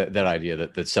accept that idea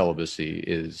that celibacy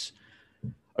is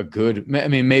a good, I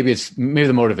mean, maybe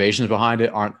the motivations behind it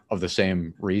aren't of the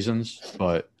same reasons,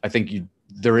 but I think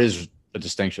there is a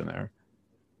distinction there.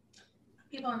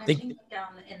 People initially down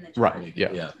in the tribe. Right. Yeah.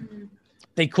 Mm-hmm.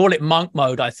 They call it monk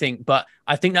mode, I think, but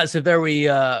I think that's a very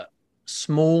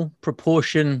small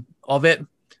proportion of it.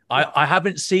 I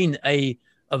haven't seen a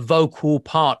vocal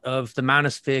part of the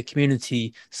manosphere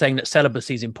community saying that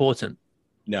celibacy is important.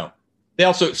 No. They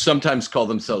also sometimes call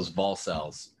themselves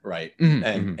Volcels, right?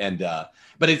 Mm-hmm.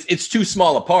 But it's too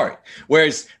small a part.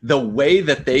 Whereas the way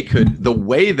that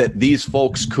these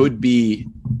folks could be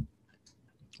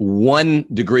 1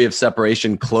 degree of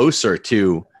separation closer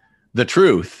to the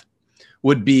truth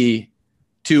would be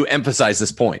to emphasize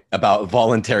this point about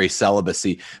voluntary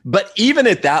celibacy. But even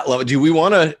at that level, do we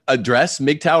want to address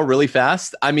MGTOW really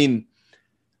fast? I mean,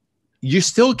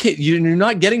 you're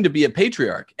not getting to be a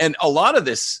patriarch. And a lot of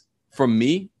this, from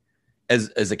me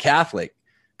as a Catholic,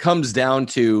 comes down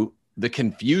to the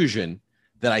confusion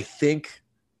that I think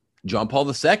John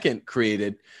Paul II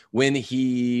created when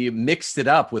he mixed it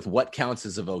up with what counts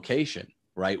as a vocation,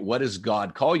 right? What does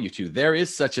God call you to? There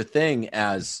is such a thing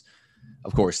as,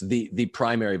 of course, the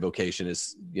primary vocation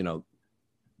is,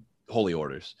 holy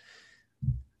orders.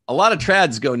 A lot of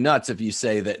trads go nuts if you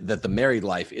say that the married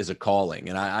life is a calling.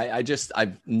 And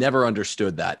I've never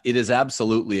understood that. It is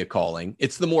absolutely a calling.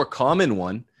 It's the more common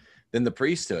one than the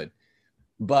priesthood,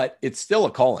 but it's still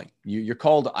a calling. You're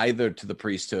called either to the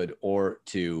priesthood or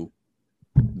to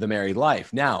the married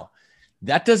life. Now,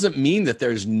 that doesn't mean that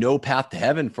there's no path to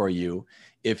heaven for you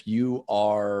if you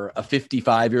are a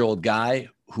 55-year-old guy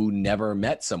who never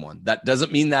met someone. That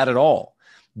doesn't mean that at all.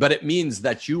 But it means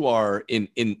that you are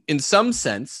in some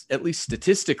sense, at least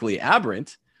statistically,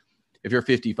 aberrant if you're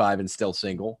 55 and still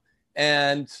single.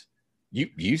 And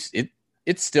you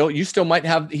still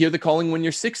might hear the calling when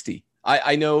you're 60.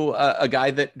 I know a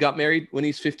guy that got married when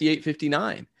he's 58,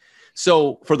 59.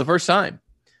 So for the first time.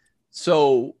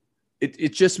 So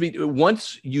it just means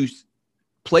once you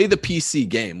play the PC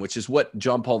game, which is what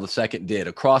John Paul II did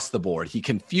across the board. He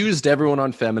confused everyone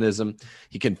on feminism.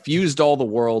 He confused all the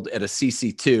world at a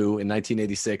CC2 in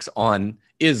 1986 on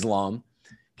Islam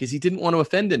because he didn't want to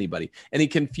offend anybody. And he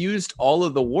confused all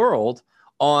of the world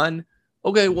on,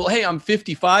 okay, well, hey, I'm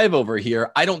 55 over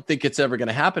here. I don't think it's ever going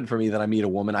to happen for me that I meet a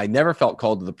woman. I never felt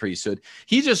called to the priesthood.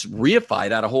 He just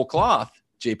reified out of whole cloth,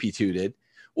 JP2 did.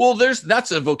 Well,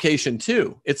 that's a vocation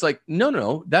too. It's like,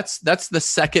 no, that's the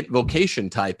second vocation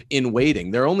type in waiting.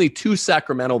 There are only two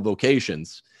sacramental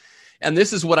vocations. And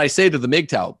this is what I say to the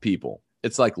MGTOW people.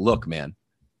 It's like, look, man,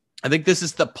 I think this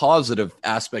is the positive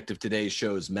aspect of today's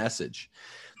show's message.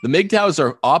 The MGTOWs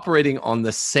are operating on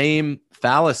the same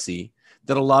fallacy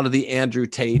that a lot of the Andrew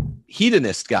Tate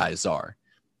hedonist guys are.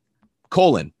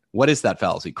 What is that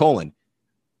fallacy?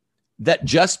 That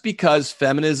just because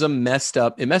feminism messed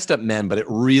up men, but it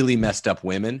really messed up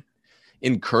women,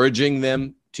 encouraging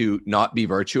them to not be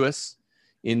virtuous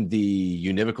in the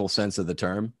univocal sense of the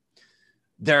term,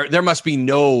 there must be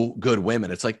no good women.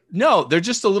 It's like, no, they're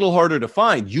just a little harder to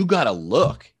find. You got to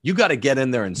look. You got to get in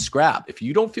there and scrap. If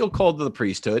you don't feel called to the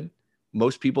priesthood,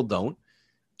 most people don't,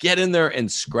 get in there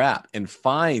and scrap and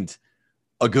find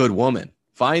a good woman.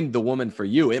 Find the woman for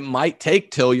you. It might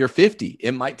take till you're 50.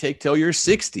 It might take till you're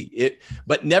 60.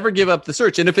 But never give up the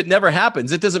search. And if it never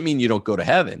happens, it doesn't mean you don't go to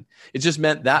heaven. It just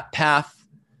meant that path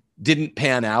didn't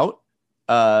pan out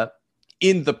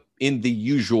in the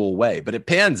usual way. But it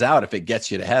pans out if it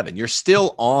gets you to heaven. You're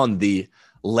still on the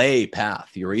lay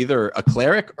path. You're either a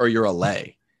cleric or you're a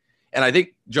lay. And I think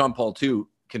John Paul II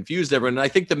confused everyone. And I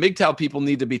think the MGTOW people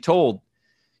need to be told,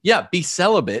 yeah, be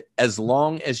celibate as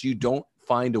long as you don't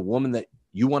find a woman that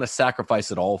you want to sacrifice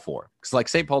it all for. Because like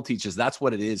St. Paul teaches, that's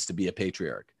what it is to be a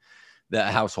patriarch, the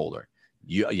householder.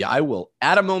 I will,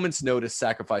 at a moment's notice,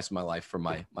 sacrifice my life for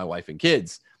my wife and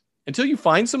kids. Until you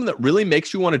find someone that really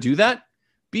makes you want to do that,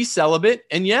 be celibate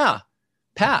and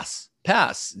pass.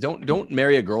 Don't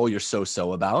marry a girl you're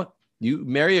so about. You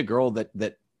marry a girl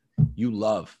that you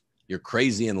love. You're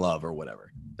crazy in love or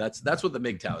whatever. That's what the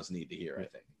MGTOWs need to hear, I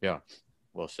think. Yeah,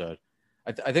 well said.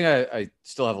 I think I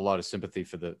still have a lot of sympathy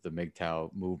for the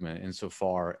MGTOW movement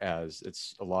insofar as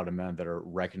it's a lot of men that are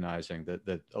recognizing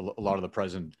that a lot of the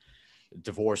present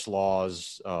divorce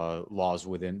laws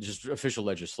within just official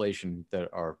legislation that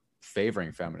are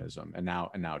favoring feminism and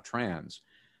now trans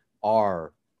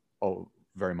are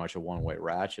very much a one-way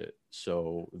ratchet.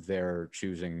 So they're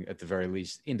choosing, at the very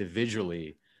least,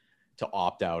 individually to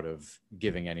opt out of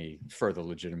giving any further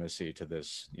legitimacy to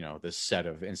this, this set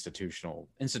of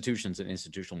institutions and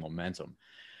institutional momentum.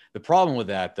 The problem with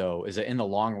that, though, is that in the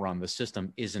long run, the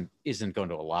system isn't going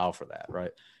to allow for that,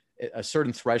 right? A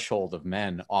certain threshold of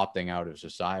men opting out of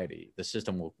society, the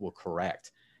system will correct,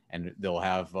 and they'll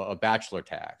have a bachelor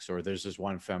tax. Or there's this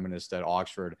one feminist at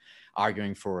Oxford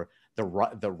arguing for the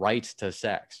right to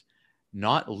sex.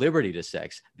 Not liberty to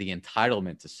sex, the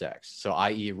entitlement to sex. So,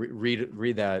 i.e.,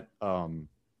 read that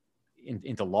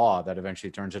into law that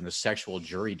eventually turns into sexual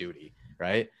jury duty,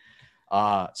 right?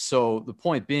 So the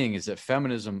point being is that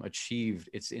feminism achieved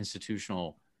its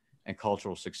institutional and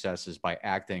cultural successes by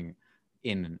acting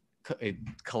in a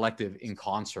collective in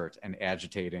concert and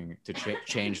agitating to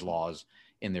change laws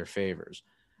in their favors.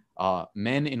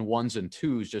 Men in ones and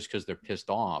twos, just because they're pissed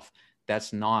off,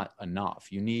 that's not enough.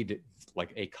 You need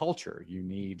like a culture. You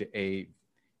need an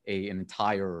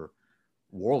entire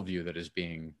worldview that is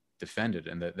being defended,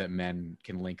 and that men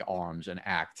can link arms and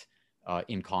act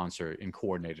in concert, in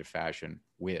coordinated fashion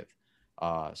with.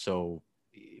 So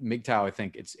MGTOW, I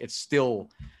think it's still,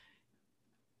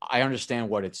 I understand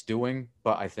what it's doing,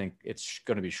 but I think it's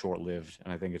going to be short-lived.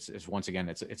 And I think it's once again,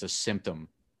 it's a symptom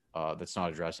that's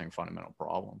not addressing fundamental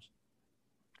problems.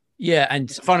 Yeah, and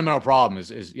the fundamental problem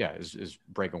is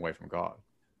breaking away from God.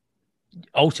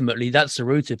 Ultimately, that's the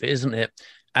root of it, isn't it?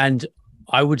 And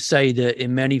I would say that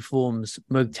in many forms,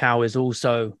 MGTOW is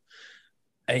also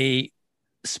a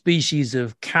species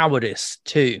of cowardice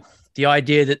too. The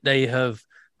idea that they have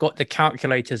got the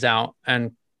calculators out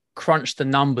and crunched the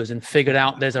numbers and figured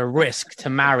out there's a risk to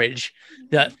marriage,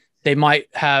 that they might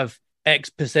have X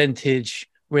percentage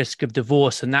risk of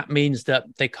divorce, and that means that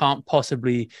they can't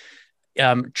possibly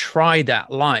try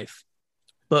that life.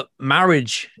 But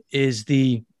marriage is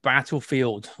the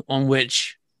battlefield on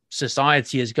which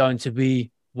society is going to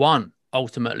be won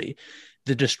ultimately.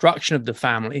 The destruction of the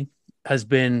family has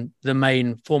been the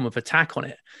main form of attack on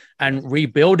it, and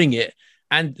rebuilding it.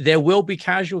 And there will be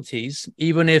casualties,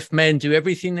 even if men do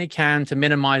everything they can to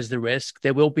minimize the risk.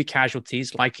 There will be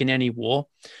casualties, like in any war,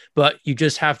 but you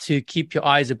just have to keep your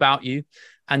eyes about you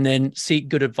and then seek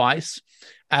good advice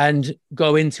and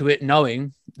go into it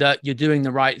knowing that you're doing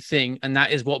the right thing. And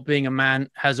that is what being a man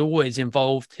has always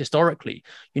involved historically.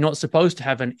 You're not supposed to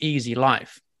have an easy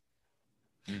life.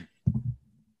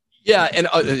 Yeah. And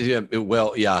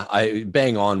I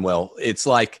bang on. Well, it's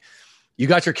like, you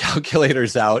got your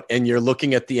calculators out and you're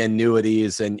looking at the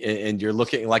annuities and you're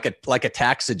looking like a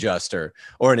tax adjuster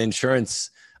or an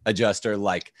insurance adjuster.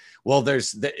 Like, well,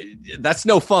 that's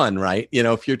no fun, right? You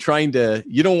know, if you're trying to,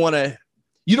 you don't want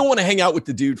to hang out with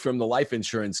the dude from the life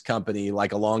insurance company,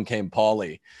 like Along Came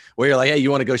Polly, where you're like, hey, you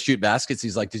want to go shoot baskets?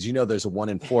 He's like, did you know there's a 1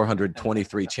 in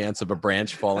 423 chance of a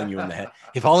branch falling and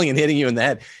hitting you in the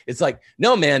head? It's like,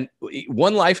 no, man,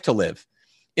 one life to live.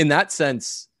 In that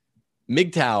sense,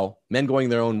 MGTOW, men going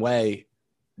their own way,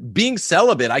 being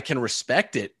celibate, I can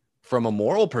respect it from a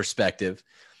moral perspective,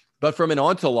 but from an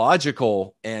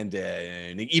ontological and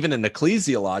even an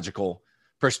ecclesiological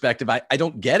perspective, I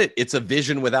don't get it. It's a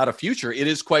vision without a future. It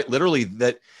is quite literally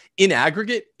that in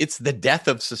aggregate, it's the death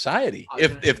of society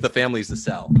if the family's the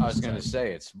cell. I was going to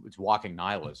say it's walking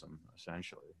nihilism,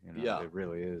 essentially. You know, it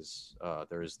really is.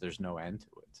 There's no end to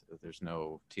it. There's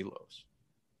no telos.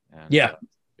 And, yeah.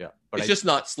 But it's just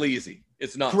not sleazy.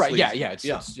 It's not right. Sleazy.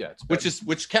 It's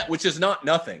which is not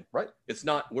nothing, right? It's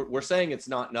not. We're saying it's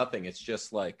not nothing. It's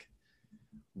just like,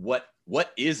 what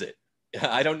is it?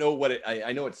 I don't know what it.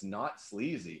 I know it's not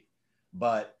sleazy,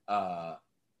 but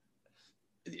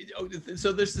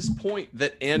so there's this point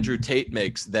that Andrew Tate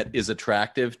makes that is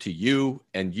attractive to you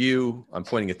and you. I'm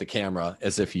pointing at the camera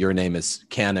as if your name is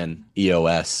Canon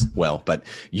EOS. Well, but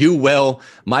you, Will,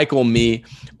 Michael, me,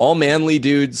 all manly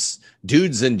dudes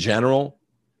in general,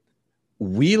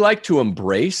 we like to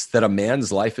embrace that a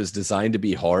man's life is designed to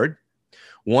be hard.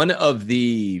 One of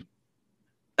the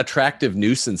attractive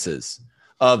nuisances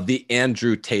of the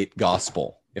Andrew Tate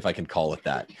gospel, if I can call it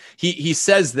that. He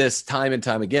says this time and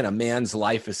time again, a man's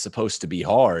life is supposed to be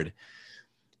hard.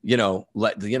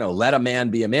 Let a man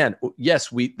be a man.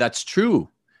 Yes, that's true.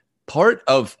 Part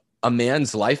of a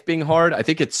man's life being hard, I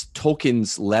think it's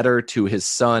Tolkien's letter to his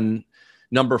son,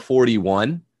 number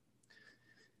 41,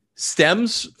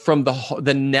 stems from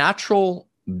the natural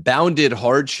bounded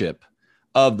hardship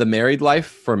of the married life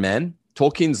for men.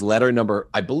 Tolkien's letter number,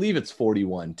 I believe it's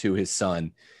 41 to his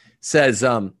son, says,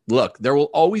 look, there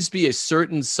will always be a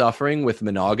certain suffering with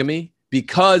monogamy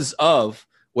because of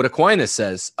what Aquinas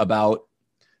says about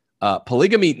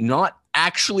polygamy not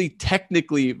actually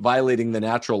technically violating the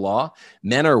natural law.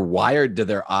 Men are wired to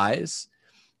their eyes.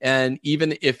 And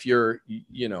even if you're,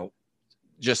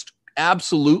 just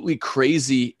absolutely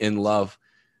crazy in love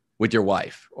with your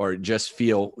wife, or just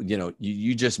feel,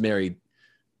 you just married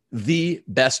the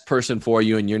best person for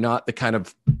you, and you're not the kind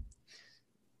of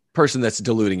person that's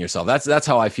deluding yourself. That's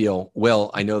how I feel. Will,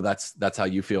 I know that's how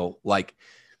you feel. Like,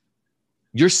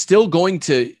 you're still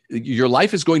your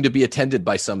life is going to be attended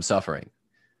by some suffering.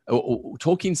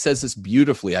 Tolkien says this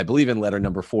beautifully, I believe in letter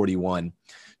number 41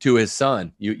 to his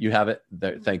son. You have it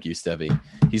there. Thank you, Stevie.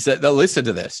 He said, listen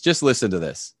to this, just listen to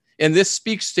this. And this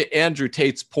speaks to Andrew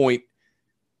Tate's point,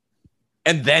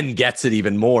 and then gets it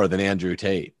even more than Andrew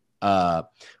Tate.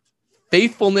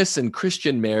 Faithfulness in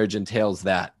Christian marriage entails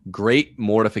that great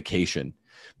mortification.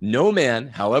 No man,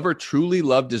 however truly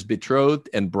loved his betrothed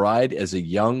and bride as a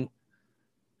young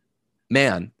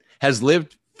man, has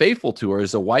lived faithful to her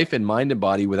as a wife in mind and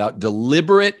body without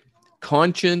deliberate,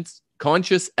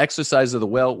 conscious exercise of the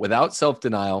will, without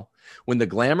self-denial. When the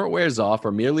glamour wears off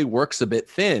or merely works a bit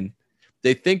thin,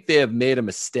 they think they have made a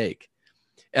mistake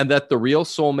and that the real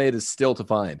soulmate is still to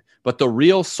find. But the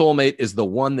real soulmate is the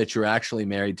one that you're actually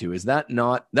married to. Is that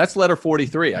not? That's letter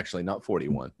 43, actually, not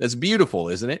 41. That's beautiful,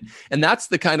 isn't it? And that's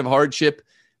the kind of hardship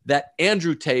that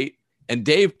Andrew Tate and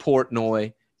Dave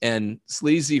Portnoy and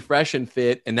Sleazy Fresh and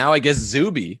Fit, and now I guess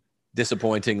Zuby,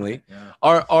 disappointingly,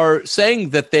 are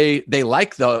saying that they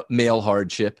like the male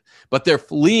hardship, but they're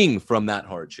fleeing from that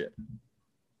hardship.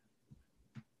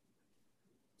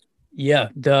 Yeah,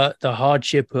 the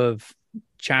hardship of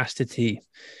chastity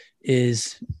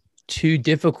is too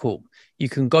difficult. You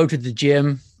can go to the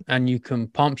gym and you can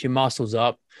pump your muscles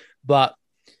up, but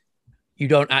you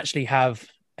don't actually have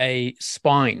a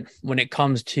spine when it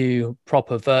comes to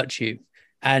proper virtue.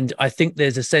 And I think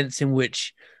there's a sense in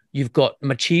which you've got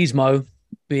machismo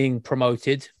being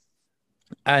promoted,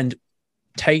 and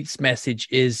Tate's message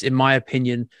is, in my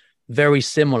opinion, very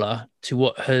similar to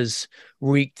what has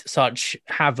wreaked such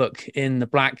havoc in the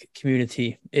Black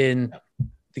community in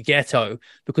the ghetto,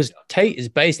 because Tate is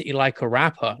basically like a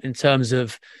rapper in terms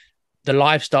of the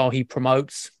lifestyle he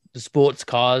promotes, the sports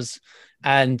cars,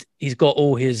 and he's got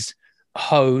all his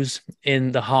hoes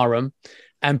in the harem.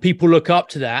 And people look up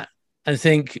to that and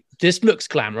think, this looks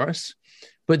glamorous.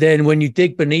 But then when you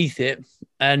dig beneath it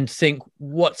and think,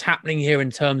 what's happening here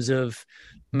in terms of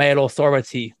male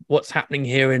authority, what's happening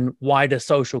here in wider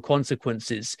social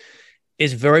consequences,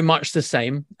 is very much the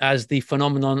same as the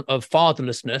phenomenon of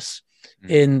fatherlessness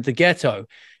in the ghetto.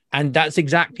 And that's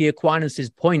exactly Aquinas's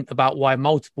point about why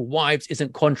multiple wives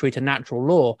isn't contrary to natural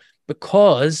law,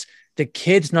 because the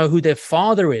kids know who their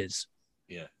father is.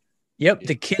 Yep,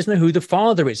 the kids know who the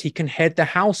father is. He can head the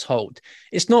household.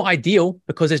 It's not ideal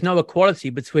because there's no equality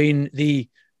between the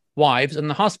wives and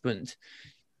the husband.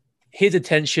 His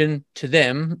attention to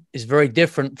them is very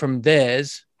different from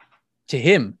theirs to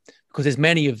him, because there's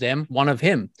many of them, one of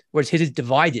him, whereas his is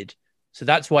divided. So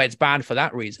that's why it's bad for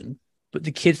that reason. But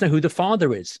the kids know who the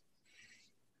father is.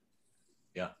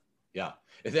 Yeah.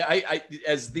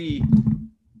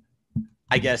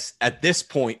 I guess at this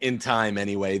point in time,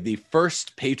 anyway, the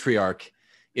first patriarch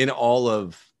in all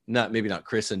of maybe not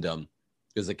Christendom,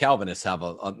 because the Calvinists have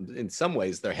in some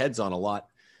ways their heads on a lot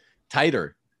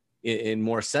tighter in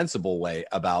more sensible way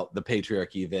about the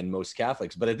patriarchy than most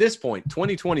Catholics. But at this point,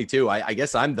 2022, I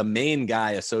guess I'm the main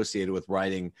guy associated with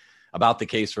writing about the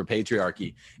case for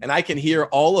patriarchy. And I can hear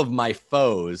all of my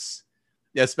foes,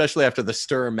 especially after the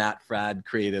stir Matt Fradd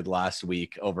created last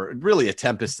week over really a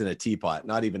tempest in a teapot,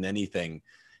 not even anything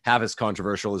half as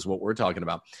controversial as what we're talking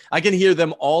about. I can hear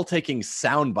them all taking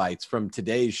sound bites from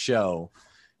today's show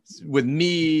with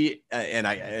me and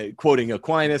I quoting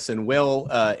Aquinas and Will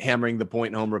hammering the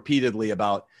point home repeatedly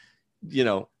about,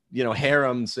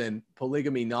 harems and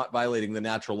polygamy not violating the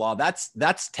natural law.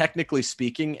 That's technically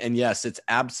speaking. And yes, it's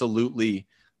absolutely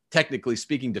technically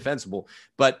speaking defensible.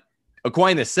 But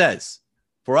Aquinas says,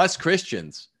 for us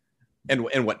Christians, and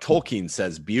what Tolkien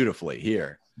says beautifully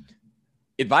here,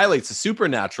 it violates the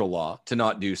supernatural law to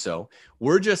not do so.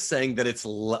 We're just saying that it's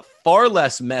far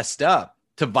less messed up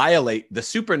to violate the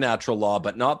supernatural law,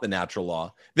 but not the natural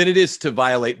law, than it is to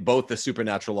violate both the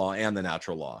supernatural law and the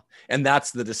natural law. And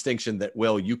that's the distinction that,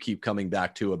 Will, you keep coming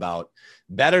back to about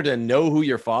better to know who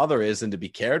your father is and to be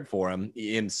cared for him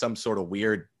in some sort of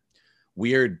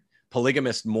weird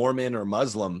polygamist Mormon or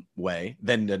Muslim way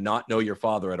than to not know your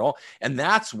father at all. And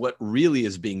that's what really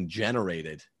is being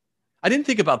generated. I didn't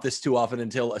think about this too often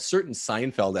until a certain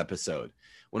Seinfeld episode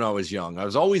when I was young. I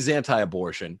was always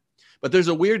anti-abortion, but there's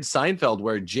a weird Seinfeld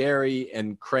where Jerry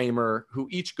and Kramer, who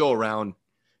each go around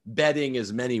bedding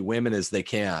as many women as they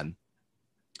can,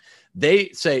 they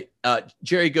say,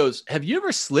 Jerry goes, "Have you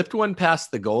ever slipped one past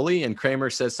the goalie?" And Kramer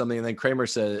says something, and then Kramer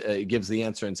gives the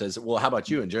answer and says, "Well, how about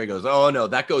you?" And Jerry goes, "Oh, no,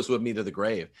 that goes with me to the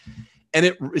grave." And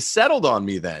it settled on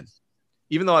me then,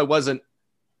 even though I wasn't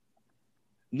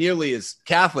nearly as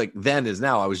Catholic then as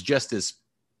now. I was just as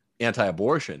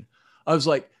anti-abortion. I was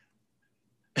like,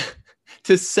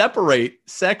 to separate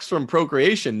sex from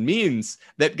procreation means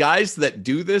that guys that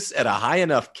do this at a high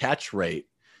enough catch rate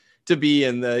to be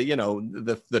in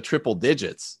the triple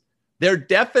digits, they're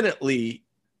definitely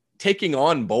taking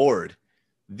on board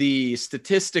the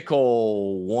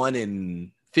statistical 1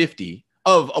 in 50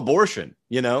 of abortion.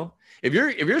 If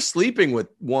you're sleeping with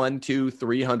 100, 200,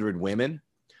 300 women,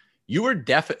 you are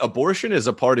abortion is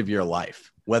a part of your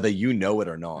life, whether you know it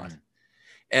or not.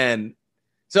 And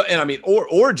I mean,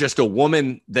 or just a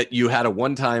woman that you had a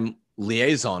one-time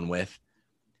liaison with,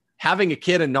 having a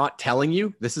kid and not telling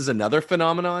you. This is another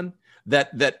phenomenon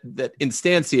that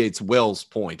instantiates Will's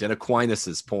point and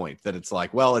Aquinas's point, that it's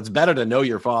like, well, it's better to know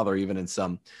your father even in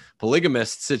some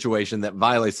polygamist situation that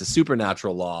violates the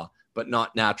supernatural law, but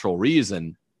not natural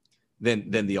reason,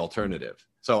 than the alternative.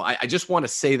 So I just want to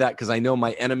say that because I know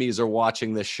my enemies are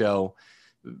watching this show,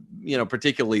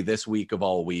 particularly this week of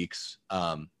all weeks.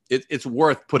 It's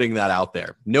worth putting that out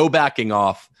there. No backing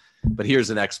off, but here's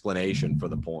an explanation for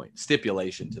the point,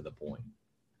 stipulation to the point.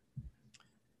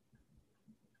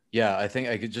 Yeah, I think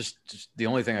I could just the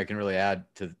only thing I can really add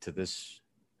to this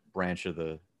branch of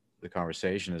the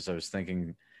conversation is I was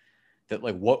thinking that,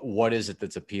 like, what is it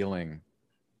that's appealing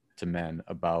to men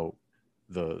about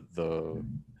the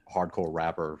hardcore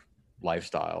rapper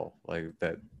lifestyle, like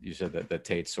that you said that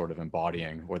Tate's sort of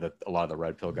embodying, or that a lot of the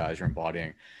red pill guys are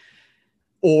embodying?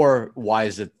 Or why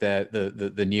is it that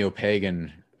the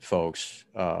neo-pagan folks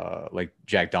like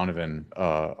Jack Donovan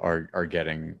are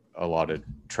getting a lot of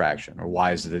traction? Or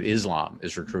why is it that Islam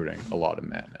is recruiting a lot of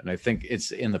men? And I think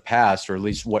it's in the past, or at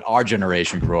least what our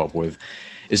generation grew up with,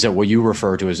 is that what you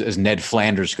refer to as Ned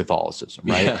Flanders Catholicism,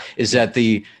 right? Yeah. Is that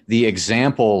the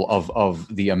example of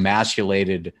the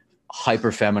emasculated,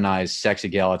 hyper-feminized, sex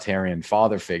egalitarian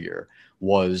father figure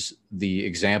was the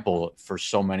example for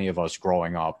so many of us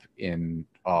growing up in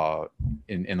the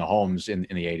homes in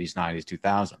the 80s, 90s,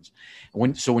 2000s.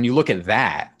 When you look at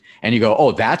that and you go,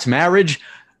 oh, that's marriage,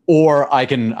 or I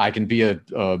can be a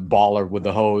baller with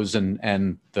the hose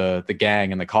and the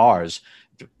gang and the cars.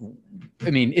 I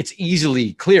mean, it's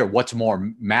easily clear what's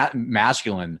more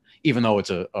masculine, even though it's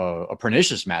a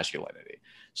pernicious masculinity.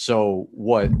 So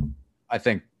what I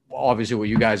think, obviously, what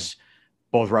you guys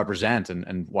both represent,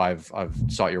 and why I've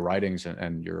sought your writings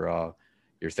and your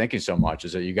thinking so much,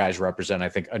 is that you guys represent, I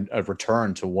think, a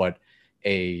return to what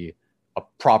a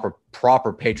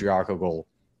proper patriarchal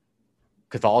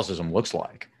Catholicism looks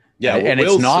like. Yeah, and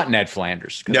it's not Ned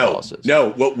Flanders Catholicism. No.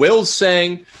 What Will's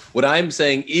saying, what I'm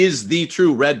saying, is the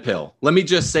true red pill. Let me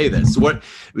just say this: what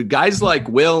guys like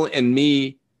Will and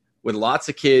me, with lots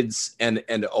of kids and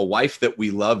a wife that we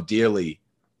love dearly,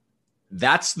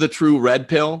 that's the true red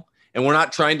pill. And we're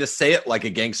not trying to say it like a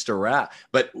gangster rap,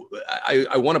 but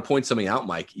I want to point something out,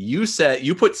 Mike. You said,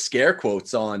 you put scare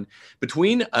quotes on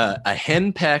between a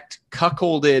henpecked,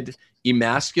 cuckolded,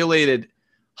 emasculated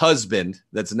husband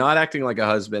that's not acting like a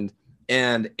husband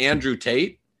and Andrew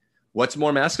Tate. What's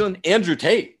more masculine? Andrew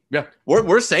Tate. Yeah,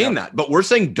 we're saying that, but we're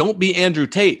saying don't be Andrew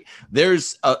Tate.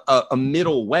 There's a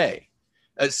middle way.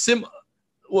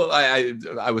 Well,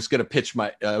 I was going to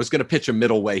pitch a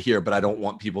middle way here, but I don't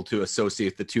want people to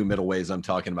associate the two middle ways I'm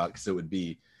talking about, because it would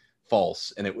be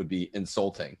false and it would be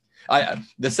insulting.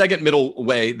 The second middle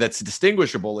way that's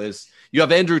distinguishable is you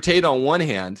have Andrew Tate on one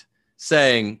hand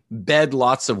saying bed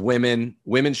lots of women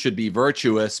should be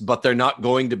virtuous, but they're not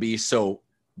going to be, so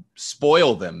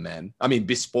spoil them, men. I mean,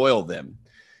 bespoil them,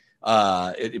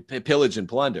 pillage and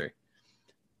plunder.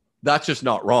 That's just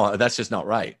not wrong. That's just not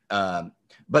right.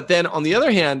 But then on the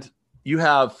other hand, you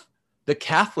have the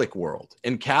Catholic world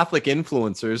and Catholic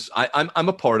influencers. I'm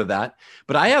a part of that,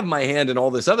 but I have my hand in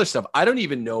all this other stuff. I don't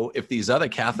even know if these other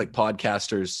Catholic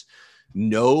podcasters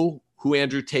know who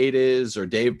Andrew Tate is or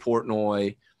Dave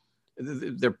Portnoy.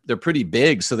 They're pretty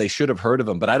big, so they should have heard of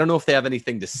them, but I don't know if they have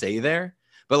anything to say there.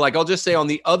 But like, I'll just say on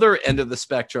the other end of the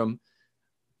spectrum,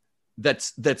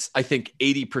 that's I think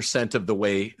 80% of the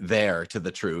way there to the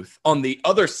truth. On the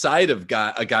other side of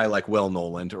a guy like Will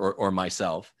Noland or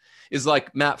myself is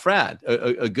like Matt Fradd,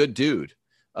 a good dude,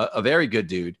 a very good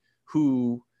dude,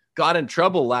 who got in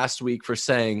trouble last week for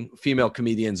saying female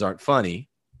comedians aren't funny.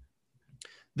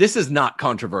 This is not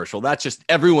controversial. That's just,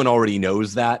 everyone already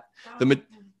knows that.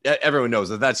 Everyone knows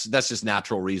that. That's just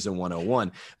natural reason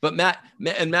 101. But Matt,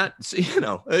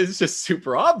 it's just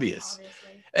super obvious.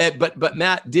 But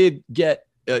Matt did get,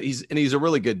 he's a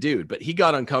really good dude, but he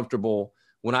got uncomfortable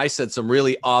when I said some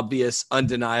really obvious,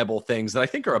 undeniable things that I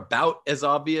think are about as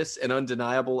obvious and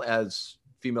undeniable as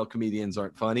female comedians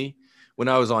aren't funny. When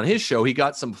I was on his show, he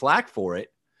got some flack for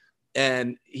it.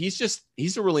 And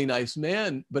he's a really nice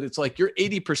man, but it's like, you're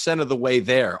 80% of the way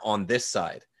there on this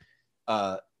side.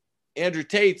 Andrew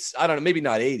Tate's, I don't know, maybe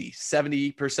not 80,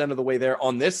 70% of the way there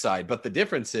on this side. But the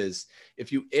difference is,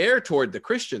 if you err toward the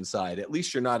Christian side, at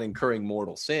least you're not incurring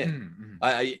mortal sin.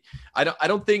 Mm-hmm.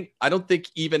 I don't think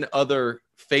even other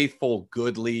faithful,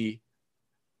 goodly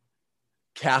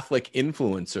Catholic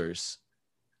influencers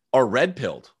are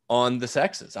red-pilled on the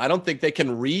sexes. I don't think they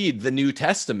can read the New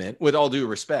Testament, with all due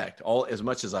respect, as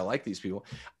much as I like these people.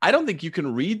 I don't think you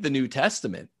can read the New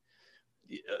Testament.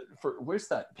 Where's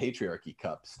that patriarchy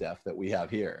cup, Steph, that we have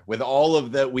here with all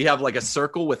of we have like a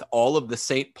circle with all of the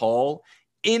St. Paul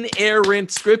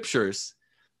inerrant scriptures,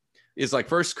 is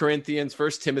like 1 Corinthians,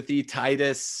 1 Timothy,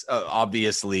 Titus,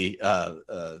 obviously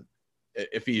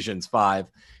Ephesians 5.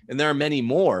 And there are many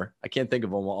more. I can't think of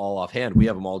them all offhand. We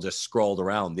have them all just scrolled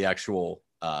around, the actual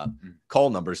call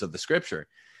numbers of the scripture.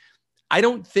 I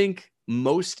don't think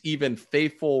most even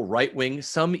faithful right-wing,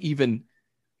 some even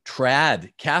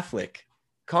trad Catholic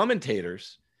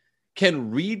commentators can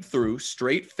read through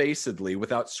straight-facedly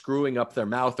without screwing up their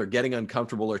mouth or getting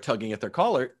uncomfortable or tugging at their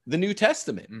collar the New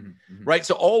Testament. Mm-hmm. Right?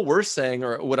 So all we're saying,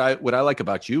 or what I like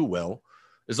about you, Will,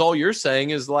 is all you're saying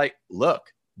is like,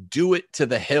 look, do it to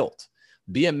the hilt.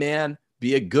 Be a man,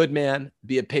 be a good man,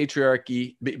 be a patriarch,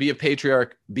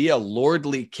 be a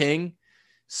lordly king.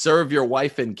 serve your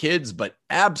wife and kids, but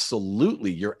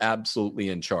absolutely, you're absolutely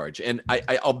in charge. And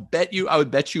I would bet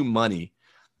you money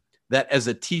that as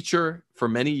a teacher for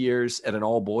many years at an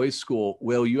all boys school,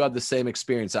 Will, you have the same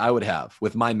experience I would have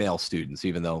with my male students,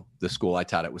 even though the school I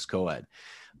taught at was co-ed.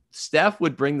 Steph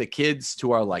would bring the kids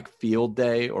to our like field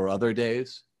day or other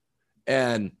days.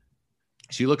 And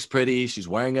she looks pretty. She's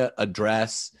wearing a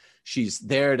dress. She's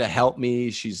there to help me.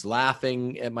 She's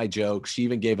laughing at my jokes. She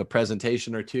even gave a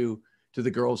presentation or two to the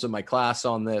girls in my class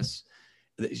on this.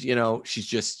 You know, it's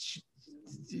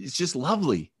just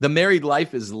lovely. The married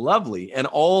life is lovely. And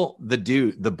all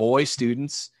the boy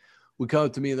students would come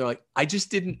up to me and they're like, I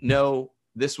just didn't know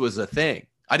this was a thing.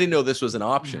 I didn't know this was an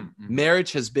option. Mm-hmm.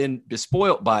 Marriage has been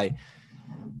bespoiled by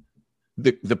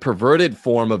the perverted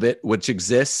form of it, which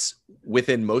exists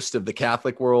within most of the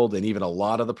Catholic world and even a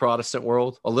lot of the Protestant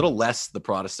world, a little less the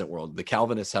Protestant world. The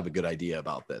Calvinists have a good idea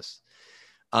about this.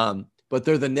 But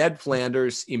they're the Ned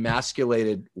Flanders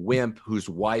emasculated wimp whose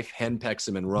wife henpecks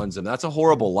him and runs him. That's a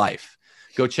horrible life.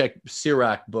 Go check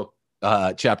Sirach book,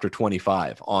 chapter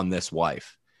 25 on this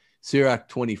wife. Sirach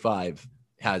 25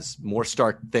 has more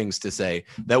stark things to say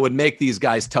that would make these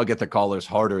guys tug at the collars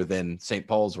harder than St.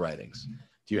 Paul's writings.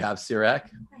 Do you have Sirach?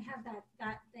 I have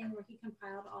that thing where he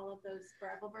compiled all of those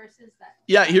Bible verses.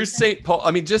 Yeah, here's St. Paul.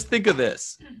 I mean, just think of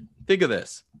this. Think of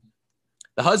this.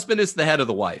 The husband is the head of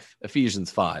the wife,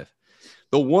 Ephesians 5.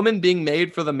 The woman being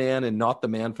made for the man and not the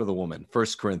man for the woman, 1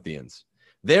 Corinthians.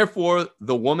 Therefore,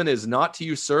 the woman is not to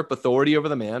usurp authority over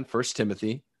the man, 1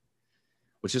 Timothy,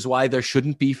 which is why there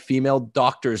shouldn't be female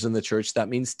doctors in the church. That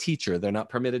means teacher. They're not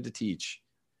permitted to teach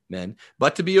men,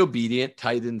 but to be obedient,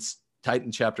 Titan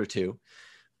chapter 2,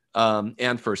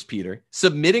 and 1 Peter.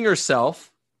 Submitting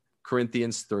herself,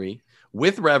 Corinthians 3,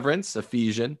 with reverence,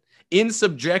 Ephesians, in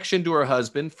subjection to her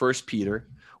husband, 1 Peter,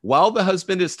 while the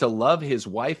husband is to love his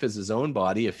wife as his own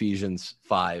body, Ephesians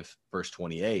 5, verse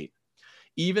 28,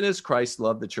 even as Christ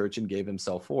loved the church and gave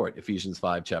himself for it, Ephesians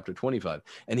 5, chapter 25.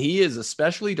 And he is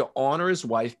especially to honor his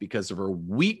wife because of her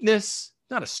weakness,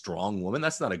 not a strong woman,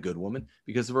 that's not a good woman,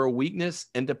 because of her weakness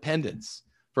and dependence,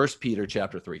 1 Peter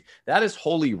chapter 3. That is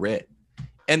holy writ.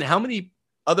 And how many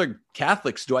other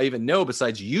Catholics do I even know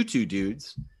besides you two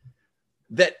dudes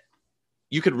that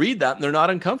you could read that and they're not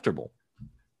uncomfortable?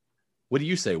 What do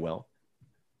you say, Will?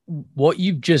 What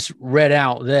you've just read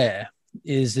out there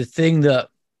is the thing that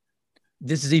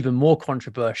this is even more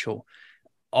controversial.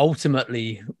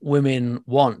 Ultimately, women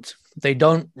want. They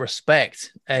don't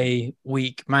respect a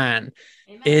weak man.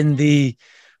 Amen. In the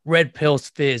red pill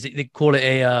spheres, they call it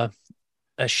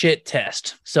a shit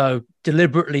test. So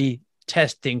deliberately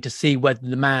testing to see whether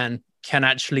the man can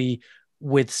actually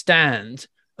withstand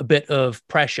a bit of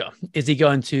pressure. Is he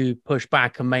going to push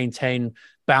back and maintain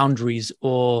boundaries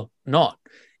or not?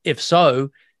 If so,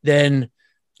 then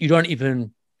you don't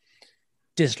even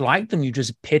dislike them, you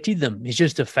just pity them. It's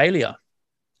just a failure,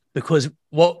 because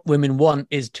what women want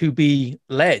is to be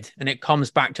led, and it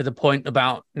comes back to the point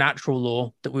about natural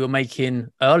law that we were making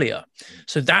earlier.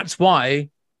 So that's why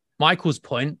Michael's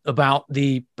point about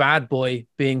the bad boy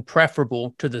being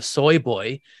preferable to the soy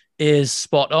boy is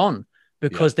spot on,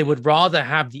 because they would rather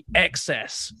have the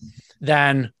excess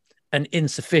than an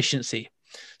insufficiency.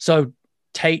 So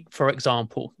Tate, for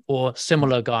example, or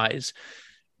similar guys.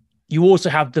 You also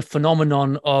have the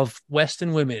phenomenon of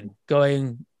Western women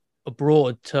going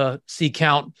abroad to seek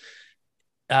out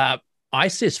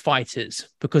ISIS fighters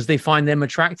because they find them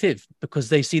attractive, because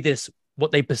they see this,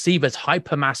 what they perceive as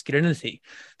hyper masculinity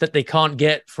that they can't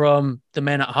get from the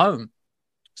men at home.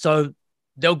 So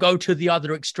they'll go to the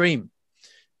other extreme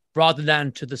rather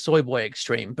than to the soy boy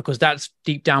extreme, because that's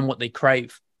deep down what they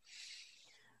crave.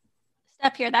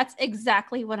 Steph here, that's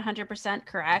exactly 100%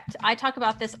 correct. I talk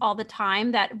about this all the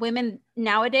time, that women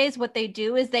nowadays, what they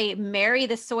do is they marry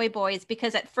the soy boys,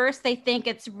 because at first they think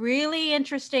it's really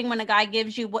interesting when a guy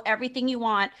gives you everything you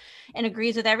want and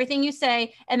agrees with everything you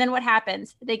say. And then what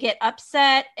happens? They get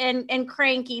upset and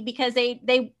cranky because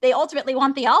they ultimately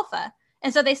want the alpha.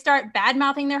 And so they start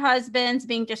bad-mouthing their husbands,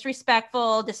 being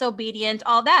disrespectful, disobedient,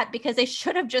 all that, because they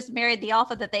should have just married the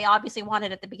alpha that they obviously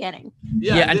wanted at the beginning.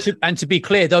 Yeah, and to be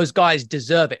clear, those guys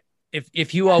deserve it.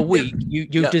 If you are weak, you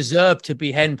deserve to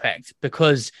be henpecked,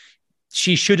 because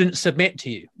she shouldn't submit to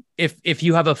you. If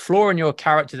you have a flaw in your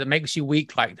character that makes you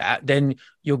weak like that, then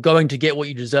you're going to get what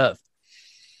you deserve.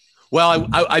 Well,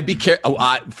 I'd be careful.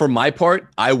 For my part,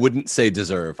 I wouldn't say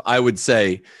deserve. I would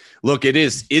say, look, it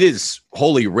is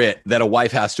holy writ that a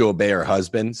wife has to obey her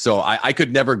husband. So I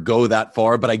could never go that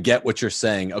far, but I get what you're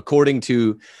saying. According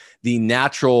to the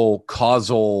natural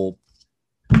causal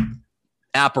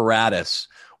apparatus,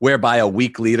 whereby a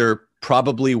weak leader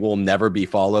probably will never be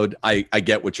followed. I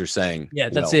get what you're saying. Yeah,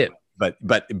 that's it.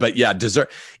 But yeah,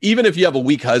 even if you have a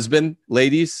weak husband,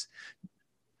 ladies,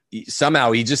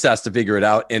 somehow he just has to figure it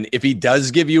out. And if he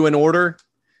does give you an order,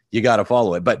 you got to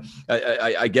follow it. But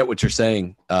I get what you're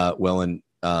saying, Will. And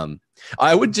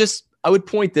I would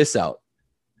point this out.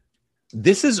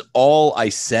 This is all I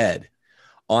said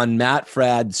on Matt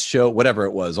Fradd's show, whatever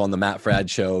it was, on the Matt Fradd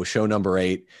show number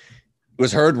 8. It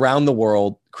was heard round the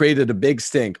world, created a big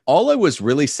stink. All I was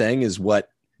really saying is what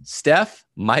Steph,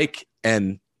 Mike,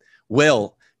 and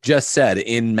Will just said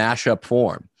in mashup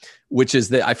form, which is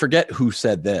that I forget who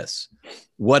said this.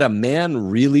 What a man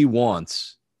really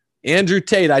wants. Andrew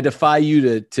Tate, I defy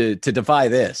you to defy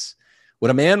this.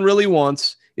 What a man really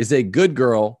wants is a good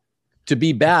girl to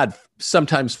be bad,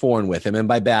 sometimes for and with him. And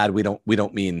by bad, we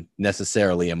don't mean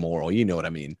necessarily immoral. You know what I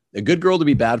mean? A good girl to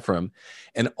be bad for him.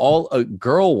 And all a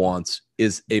girl wants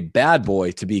is a bad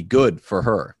boy to be good for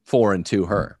her, for and to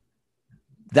her.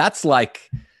 That's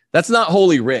not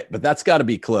holy writ, but that's got to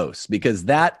be close, because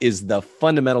that is the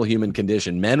fundamental human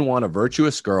condition. Men want a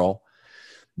virtuous girl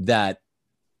that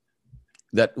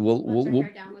will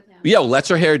lets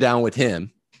her hair down with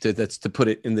him. That's to put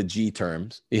it in the G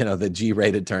terms, the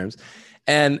G-rated terms.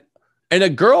 And a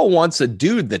girl wants a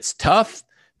dude that's tough,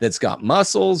 that's got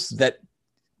muscles, that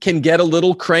can get a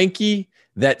little cranky,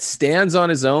 that stands on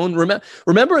his own.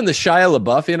 Remember in the Shia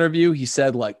LaBeouf interview, he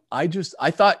said, like, I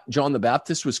thought John the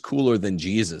Baptist was cooler than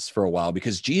Jesus for a while,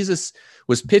 because Jesus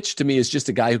was pitched to me as just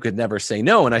a guy who could never say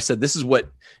no. And I said, this is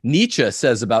what Nietzsche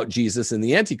says about Jesus in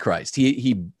the Antichrist.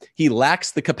 He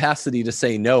lacks the capacity to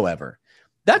say no ever.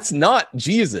 That's not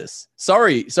Jesus.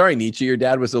 Sorry, Nietzsche. Your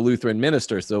dad was a Lutheran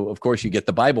minister, so of course you get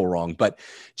the Bible wrong. But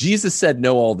Jesus said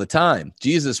no all the time.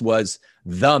 Jesus was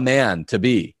the man to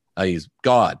be. He's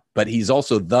God, but he's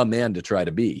also the man to try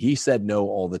to be. He said no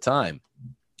all the time.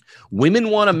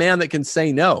 Women want a man that can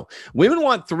say no. Women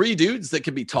want 3 dudes that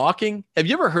can be talking. Have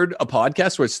you ever heard a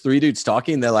podcast where it's 3 dudes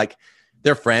talking?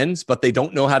 They're friends, but they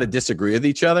don't know how to disagree with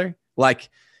each other. Like,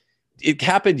 it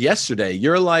happened yesterday.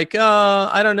 You're like,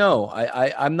 I don't know.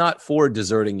 I'm not for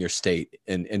deserting your state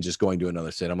and just going to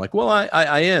another state. I'm like, well,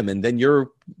 I am. And then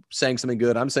you're saying something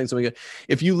good. I'm saying something good.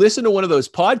 If you listen to one of those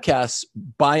podcasts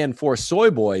by and for soy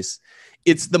boys,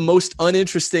 it's the most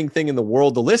uninteresting thing in the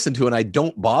world to listen to. And I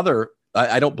don't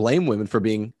blame women for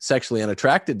being sexually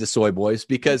unattracted to soy boys,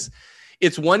 because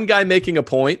it's one guy making a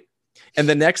point and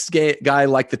the next guy,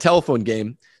 like the telephone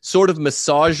game, sort of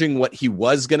massaging what he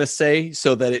was going to say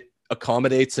so that it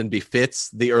accommodates and befits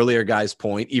the earlier guy's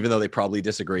point, even though they probably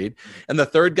disagreed. And the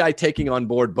third guy taking on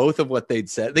board both of what they'd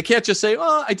said. They can't just say,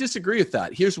 oh, I disagree with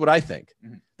that. Here's what I think.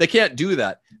 They can't do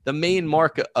that. The main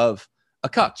mark of a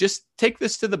cuck. Just take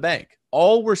this to the bank.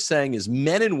 All we're saying is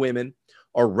men and women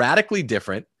are radically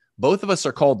different. Both of us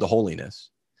are called to holiness,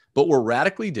 but we're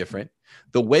radically different.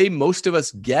 The way most of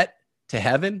us get to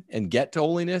heaven and get to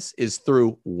holiness is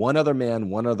through one other man,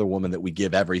 one other woman that we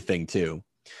give everything to.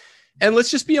 And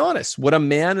let's just be honest. What a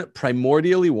man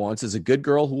primordially wants is a good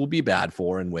girl who will be bad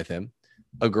for and with him.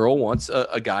 A girl wants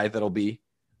a guy that'll be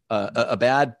a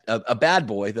bad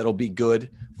boy that'll be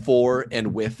good for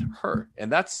and with her.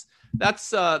 And that's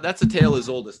a tale as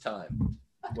old as time.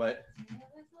 What?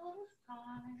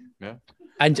 Yeah.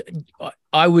 And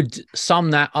I would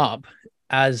sum that up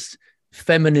as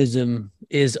feminism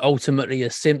is ultimately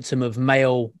a symptom of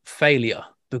male failure.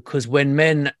 Because when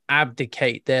men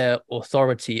abdicate their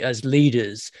authority as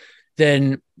leaders,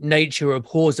 then nature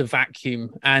abhors a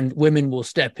vacuum and women will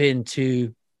step in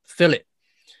to fill it.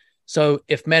 So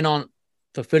if men aren't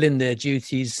fulfilling their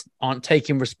duties, aren't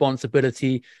taking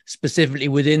responsibility specifically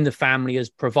within the family as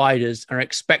providers, are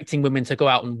expecting women to go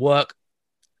out and work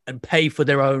and pay for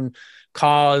their own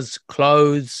cars,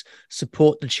 clothes,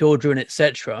 support the children,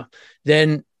 etc.,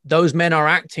 then those men are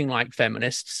acting like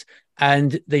feminists.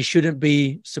 And they shouldn't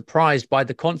be surprised by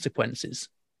the consequences.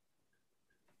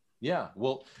 Yeah.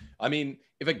 Well, I mean,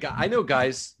 I know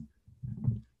guys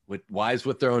with wives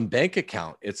with their own bank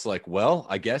account. It's like, well,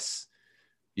 I guess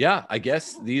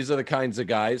these are the kinds of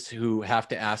guys who have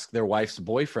to ask their wife's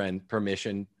boyfriend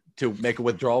permission to make a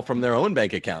withdrawal from their own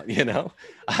bank account.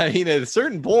 I mean, at a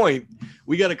certain point,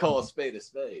 we got to call a spade a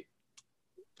spade.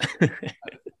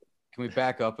 Can we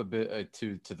back up a bit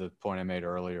to the point I made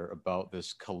earlier about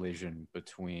this collision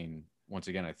between, once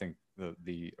again, I think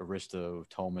the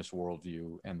Aristo-Thomist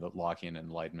worldview and the Lockean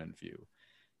Enlightenment view,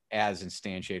 as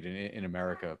instantiated in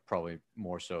America, probably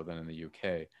more so than in the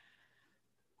UK.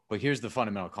 But here's the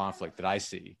fundamental conflict that I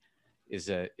see, is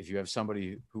that if you have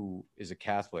somebody who is a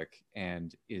Catholic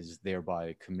and is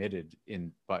thereby committed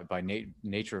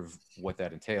nature of what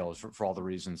that entails, for all the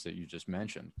reasons that you just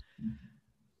mentioned,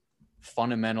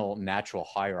 fundamental natural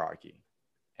hierarchy.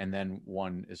 And then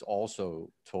one is also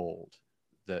told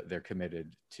that they're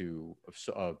committed to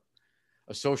a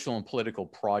social and political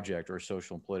project or a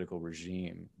social and political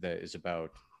regime that is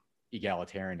about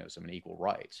egalitarianism and equal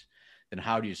rights. Then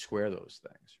how do you square those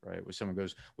things, right? When someone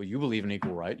goes, well, you believe in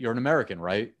equal right, you're an American,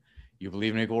 right? You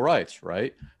believe in equal rights,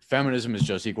 right? Feminism is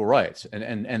just equal rights.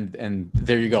 And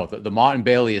there you go. The Motte and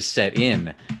Bailey is set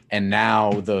in, and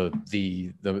now the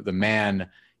man,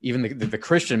 even the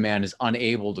Christian man, is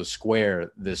unable to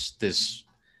square this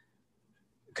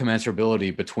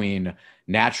commensurability between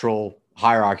natural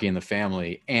hierarchy in the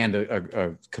family and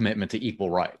a commitment to equal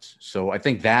rights. So I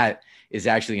think that is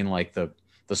actually in like the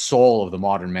soul of the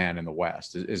modern man in the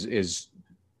West is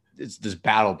this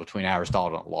battle between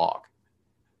Aristotle and Locke.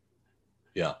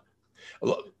 Yeah.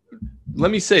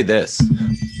 Let me say this.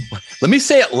 Let me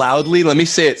say it loudly. Let me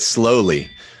say it slowly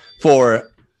for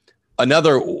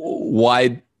another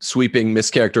wide sweeping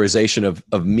mischaracterization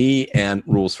of me and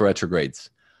Rules for Retrogrades.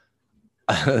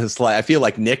 It's like, I feel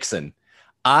like Nixon.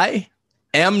 I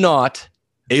am not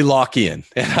a Lockean.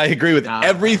 And I agree with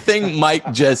everything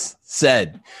Mike just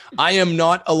said. I am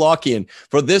not a Lockean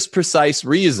for this precise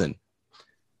reason.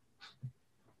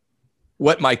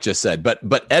 What Mike just said. But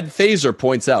Ed Feser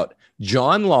points out,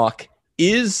 John Locke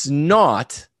is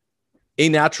not a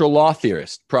natural law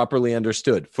theorist, properly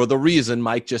understood, for the reason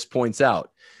Mike just points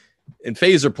out. And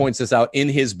Feser points this out in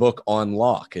his book on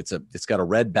Locke. It's got a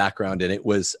red background, and it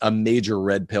was a major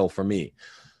red pill for me.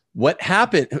 What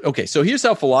happened? Okay, so here's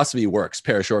how philosophy works,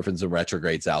 parish orphans and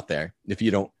retrogrades out there. If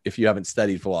you haven't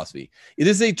studied philosophy, it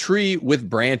is a tree with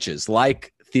branches,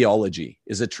 like theology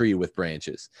is a tree with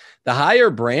branches. The higher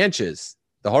branches,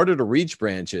 the harder to reach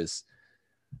branches,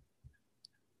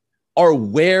 are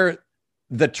where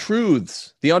the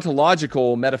truths, the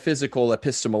ontological, metaphysical,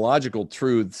 epistemological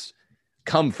truths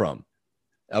come from.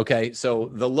 Okay, so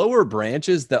the lower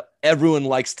branches that everyone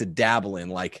likes to dabble in,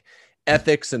 like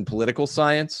ethics and political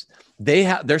science,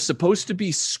 they're supposed to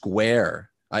be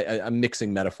square. I'm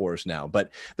mixing metaphors now,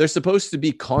 but they're supposed to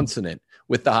be consonant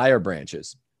with the higher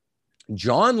branches.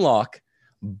 John Locke,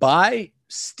 by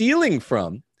stealing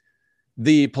from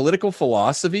the political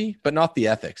philosophy, but not the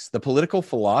ethics, the political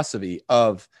philosophy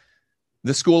of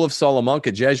the school of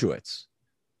Salamanca Jesuits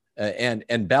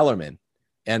and Bellarmine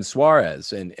and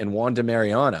Suarez and Juan de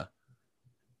Mariana,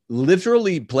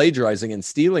 literally plagiarizing and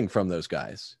stealing from those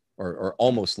guys, or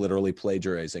almost literally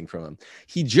plagiarizing from them.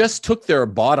 He just took their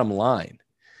bottom line.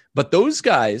 But those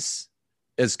guys,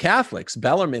 as Catholics,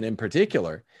 Bellarmine in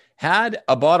particular, had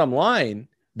a bottom line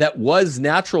that was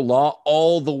natural law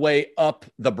all the way up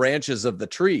the branches of the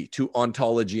tree to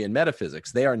ontology and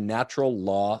metaphysics. They are natural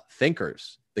law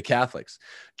thinkers, the Catholics.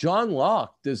 John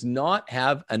Locke does not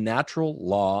have a natural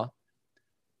law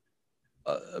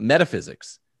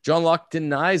metaphysics. John Locke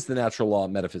denies the natural law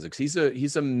of metaphysics. He's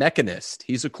a mechanist.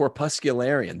 He's a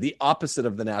corpuscularian, the opposite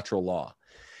of the natural law.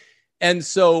 And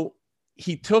so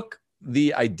he took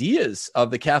the ideas of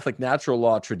the Catholic natural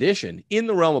law tradition in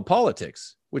the realm of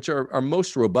politics, which are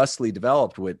most robustly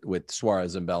developed with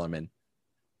Suarez and Bellarmine.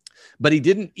 But he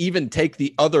didn't even take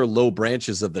the other low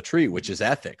branches of the tree, which is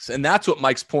ethics. And that's what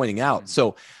Mike's pointing out.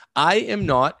 So I am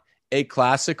not a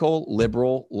classical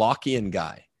liberal Lockean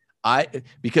guy.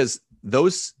 Because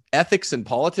those ethics and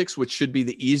politics, which should be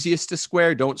the easiest to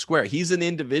square, don't square. He's an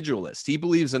individualist. He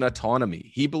believes in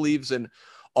autonomy. He believes in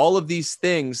all of these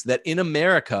things that in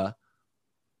America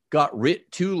got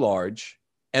writ too large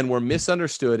and were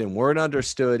misunderstood and weren't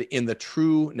understood in the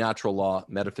true natural law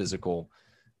metaphysical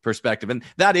perspective. And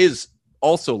that is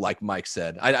also, like Mike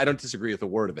said, I don't disagree with a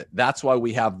word of it. That's why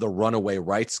we have the runaway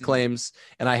rights claims.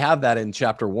 And I have that in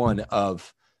chapter 1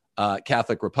 of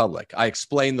Catholic Republic. I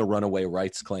explain the runaway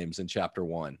rights claims in chapter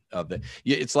 1 of it.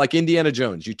 It's like Indiana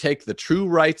Jones. You take the true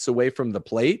rights away from the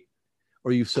plate,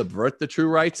 or you subvert the true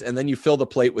rights, and then you fill the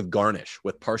plate with garnish,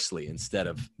 with parsley instead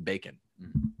of bacon.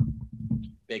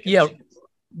 Yeah,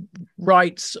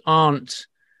 rights aren't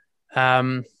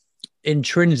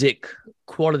intrinsic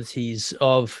qualities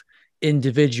of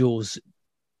individuals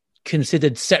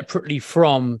considered separately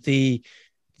from the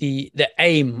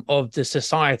aim of the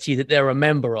society that they're a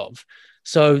member of.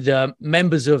 So the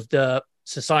members of the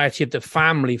society of the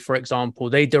family, for example,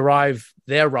 they derive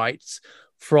their rights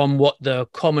from what the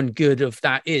common good of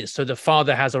that is. So the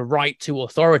father has a right to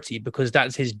authority because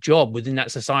that's his job within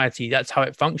that society. That's how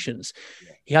it functions.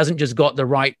 Yeah. He hasn't just got the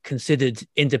right considered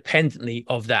independently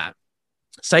of that.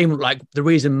 Same like the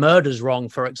reason murder's wrong,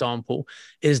 for example,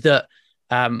 is that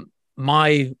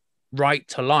my right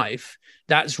to life,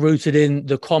 that's rooted in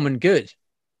the common good.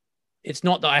 It's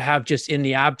not that I have just in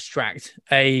the abstract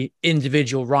a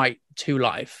individual right to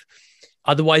life.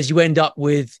 Otherwise, you end up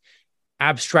with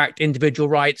abstract individual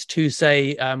rights to,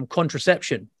 say,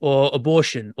 contraception or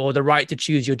abortion or the right to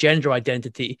choose your gender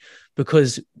identity.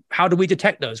 Because how do we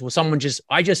detect those? Well,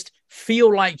 I just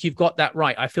feel like you've got that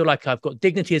right. I feel like I've got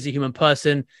dignity as a human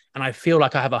person, and I feel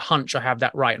like I have a hunch I have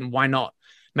that right. And why not?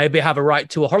 Maybe I have a right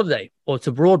to a holiday or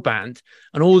to broadband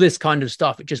and all this kind of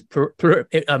stuff. It just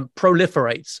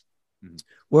proliferates,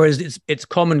 whereas it's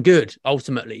common good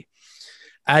ultimately.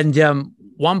 And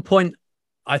one point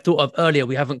I thought of earlier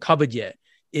we haven't covered yet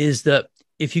is that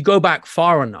if you go back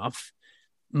far enough,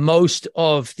 most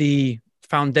of the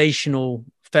foundational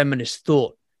feminist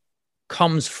thought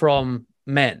comes from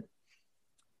men.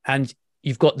 And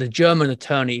you've got the German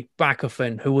attorney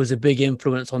Bachofen, who was a big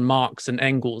influence on Marx and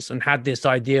Engels and had this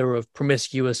idea of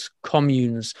promiscuous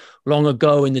communes long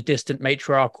ago in the distant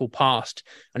matriarchal past.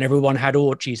 And everyone had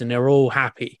orgies and they were all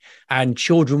happy. And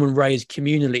children were raised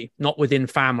communally, not within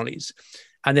families.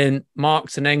 And then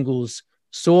Marx and Engels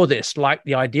saw this, liked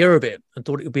the idea of it, and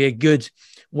thought it would be a good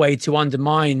way to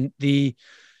undermine the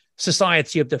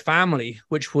society of the family,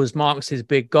 which was Marx's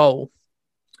big goal.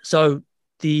 So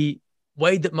the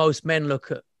way that most men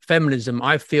look at feminism,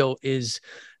 I feel, is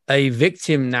a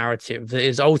victim narrative that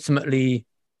is ultimately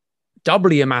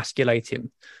doubly emasculating,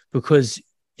 because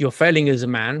you're failing as a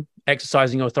man,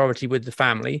 exercising authority with the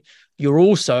family. You're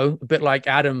also, a bit like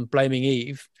Adam blaming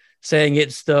Eve, saying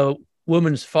it's the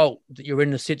woman's fault that you're in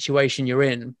the situation you're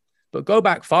in. But go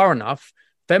back far enough,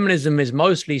 feminism is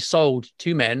mostly sold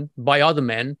to men by other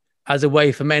men as a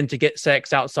way for men to get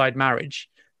sex outside marriage.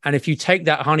 And if you take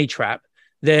that honey trap,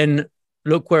 then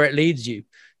look where it leads you.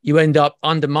 You end up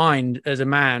undermined as a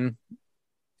man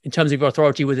in terms of your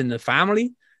authority within the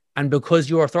family. And because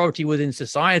your authority within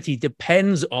society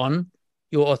depends on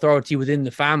your authority within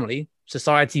the family,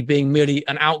 society being merely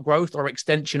an outgrowth or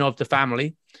extension of the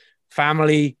family,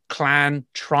 clan,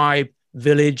 tribe,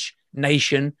 village,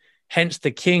 nation. Hence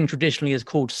the king traditionally is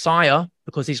called sire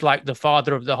because he's like the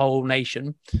father of the whole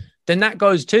nation. Then that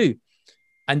goes too.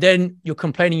 And then you're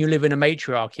complaining you live in a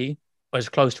matriarchy, as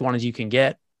close to one as you can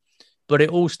get. But it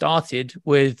all started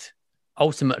with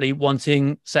ultimately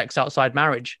wanting sex outside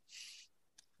marriage.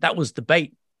 That was the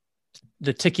bait.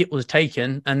 The ticket was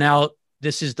taken, and now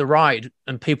this is the ride,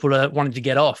 and people are wanting to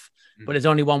get off. But there's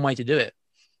only one way to do it.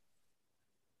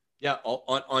 Yeah,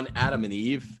 on Adam and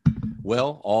Eve,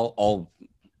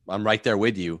 I'm right there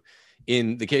with you.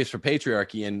 In the case for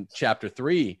patriarchy in chapter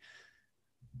 3,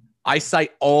 I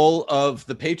cite all of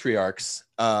the patriarchs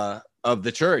of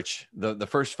the church, the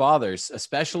first fathers,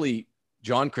 especially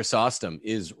John Chrysostom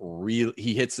is real.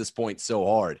 He hits this point so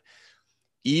hard.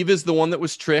 Eve is the one that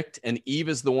was tricked, and Eve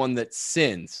is the one that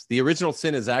sins. The original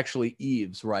sin is actually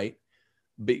Eve's, right?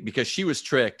 Because she was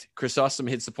tricked. Chrysostom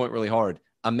hits the point really hard.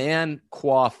 A man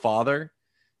qua father,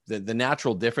 the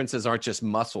natural differences aren't just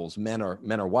muscles. Men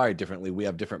are wired differently. We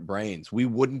have different brains. We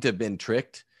wouldn't have been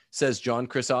tricked, says John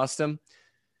Chrysostom.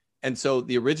 And so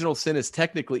the original sin is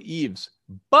technically Eve's,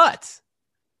 but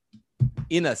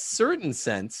in a certain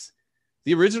sense,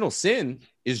 the original sin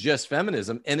is just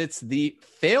feminism, and it's the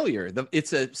failure.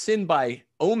 It's a sin by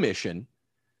omission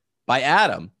by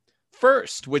Adam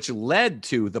first, which led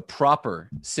to the proper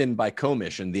sin by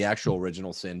commission, the actual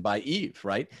original sin by Eve,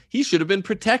 right? He should have been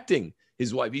protecting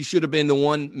his wife. He should have been the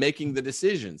one making the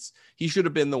decisions. He should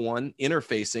have been the one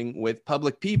interfacing with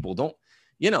public people.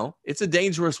 It's a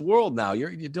dangerous world now.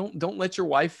 You don't let your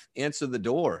wife answer the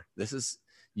door.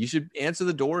 You should answer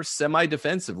the door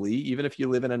semi-defensively, even if you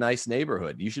live in a nice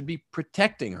neighborhood. You should be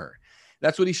protecting her.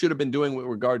 That's what he should have been doing with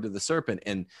regard to the serpent.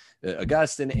 And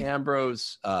Augustine,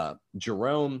 Ambrose,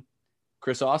 Jerome,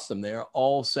 Chrysostom, they're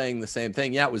all saying the same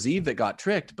thing. Yeah, it was Eve that got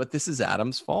tricked, but this is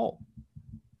Adam's fault.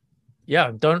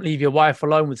 Yeah, don't leave your wife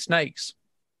alone with snakes.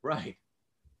 Right.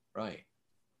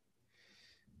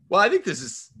 Well, I think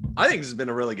this has been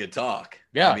a really good talk.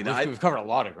 Yeah, I mean, we've covered a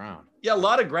lot of ground. Yeah, a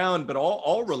lot of ground, but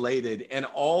all related and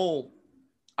all.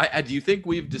 Do you think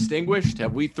we've distinguished?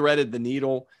 Have we threaded the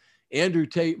needle? Andrew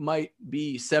Tate might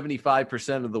be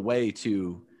 75% of the way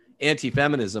to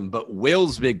anti-feminism, but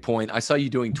Will's big point, I saw you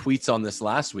doing tweets on this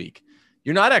last week.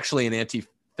 You're not actually an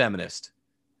anti-feminist,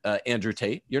 Andrew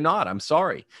Tate. You're not. I'm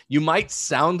sorry. You might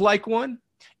sound like one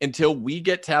until we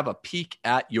get to have a peek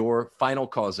at your final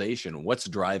causation. What's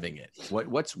driving it?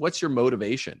 What's your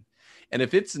motivation? And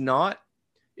if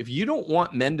you don't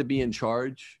want men to be in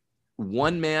charge,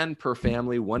 one man per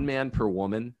family, one man per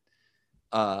woman,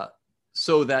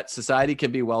 so that society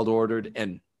can be well-ordered,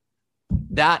 and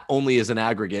that only is an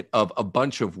aggregate of a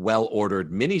bunch of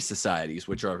well-ordered mini societies,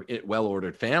 which are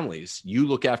well-ordered families. You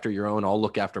look after your own, I'll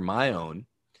look after my own.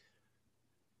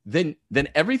 Then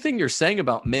everything you're saying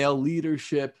about male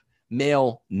leadership,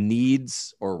 male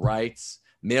needs or rights,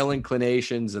 male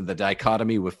inclinations and the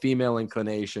dichotomy with female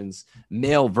inclinations,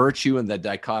 male virtue and the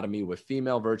dichotomy with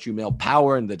female virtue, male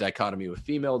power and the dichotomy with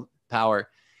female power.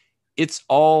 It's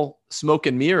all smoke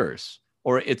and mirrors,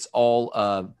 or it's all,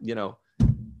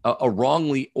 a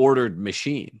wrongly ordered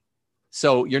machine.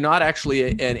 So you're not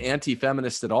actually an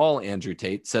anti-feminist at all, Andrew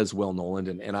Tate, says Will Noland,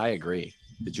 and I agree.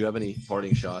 Did you have any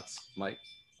parting shots, Mike?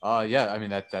 Yeah, I mean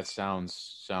that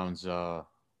sounds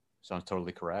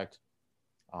totally correct.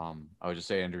 I would just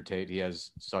say Andrew Tate, he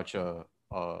has such a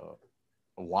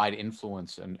wide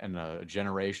influence and a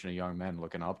generation of young men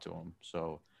looking up to him.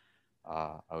 So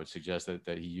I would suggest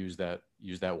that he use that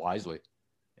wisely,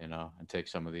 and take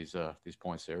some of these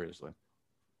points seriously.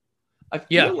 I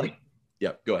feel like,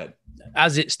 yeah, go ahead.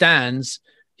 As it stands,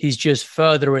 he's just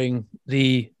furthering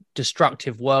the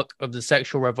destructive work of the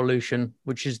sexual revolution,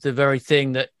 which is the very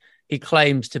thing that he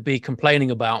claims to be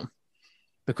complaining about,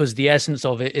 because the essence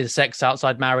of it is sex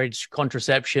outside marriage,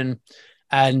 contraception,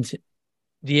 and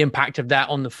the impact of that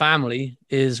on the family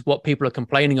is what people are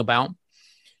complaining about,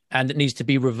 and it needs to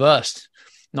be reversed,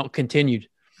 not continued.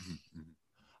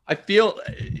 I feel,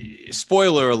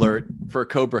 spoiler alert for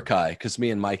Cobra Kai, because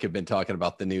me and Mike have been talking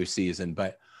about the new season,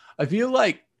 but I feel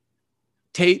like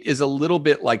Tate is a little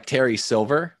bit like Terry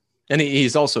Silver, and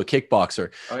he's also a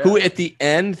kickboxer, who at the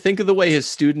end, think of the way his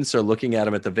students are looking at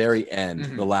him at the very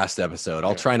end, the last episode.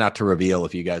 I'll try not to reveal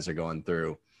if you guys are going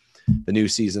through the new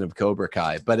season of Cobra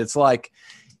Kai, but it's like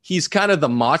he's kind of the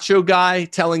macho guy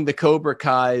telling the Cobra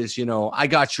Kais, I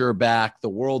got your back. The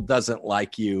world doesn't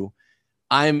like you.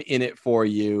 I'm in it for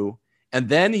you. And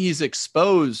then he's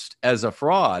exposed as a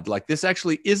fraud. Like, this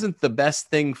actually isn't the best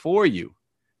thing for you.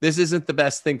 This isn't the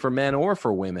best thing for men or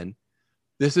for women.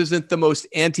 This isn't the most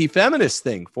anti-feminist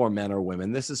thing for men or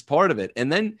women. This is part of it.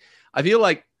 And then I feel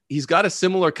like he's got a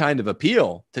similar kind of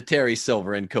appeal to Terry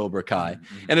Silver and Cobra Kai.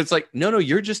 And it's like, no,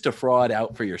 you're just a fraud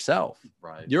out for yourself.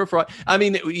 Right. You're a fraud. I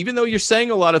mean, even though you're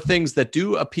saying a lot of things that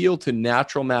do appeal to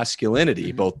natural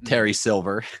masculinity, both Terry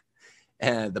Silver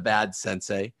and the bad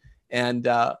sensei and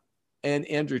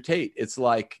Andrew Tate, it's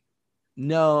like,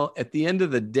 no, at the end of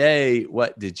the day,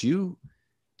 what did you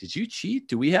cheat?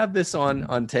 Do we have this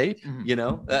on tape?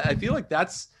 I feel like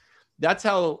that's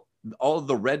how all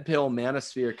the red pill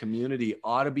manosphere community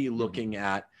ought to be looking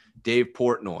at Dave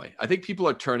Portnoy. I think people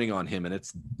are turning on him, and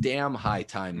it's damn high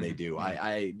time they do.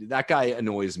 That guy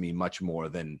annoys me much more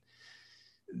than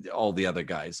all the other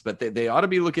guys, but they ought to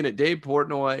be looking at Dave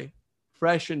Portnoy,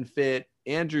 fresh and fit,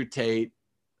 Andrew Tate,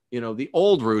 the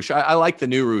old Roosh. I like the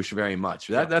new Roosh very much.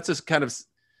 That's this kind of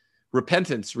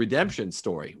repentance, redemption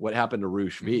story. What happened to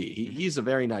Roosh V? He's a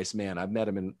very nice man. I've met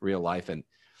him in real life, and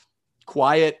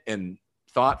quiet and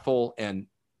thoughtful and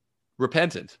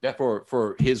repentant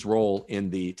for his role in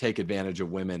the take advantage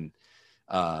of women,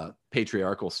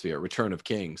 patriarchal sphere, Return of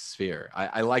Kings sphere.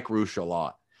 I like Roosh a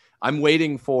lot. I'm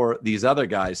waiting for these other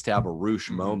guys to have a Roosh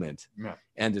moment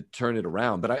and to turn it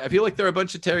around. But I feel like they're a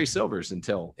bunch of Terry Silvers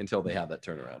until they have that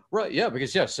turnaround. Right. Yeah.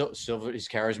 Because Silver, he's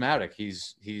charismatic.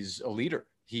 He's a leader.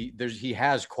 He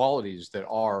has qualities that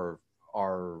are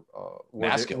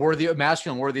worthy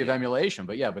of emulation.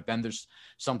 But then there's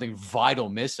something vital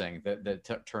missing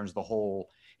that turns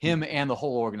him and the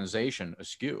whole organization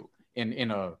askew in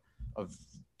a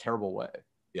terrible way.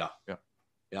 Yeah.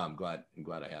 I'm glad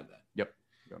I had that. Yep.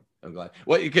 I'm glad.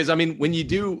 Well, because when you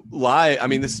do live,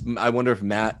 I wonder if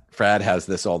Matt Frad has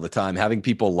this all the time, having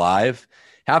people live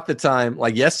half the time.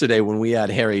 Like yesterday when we had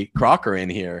Harry Crocker in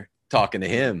here talking to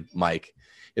him, Mike,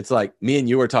 it's like me and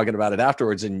you were talking about it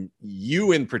afterwards, and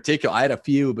you in particular, I had a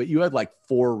few, but you had like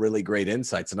 4 really great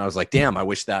insights. And I was like, damn, I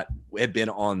wish that had been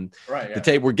on the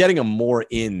tape. We're getting them more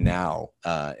in now.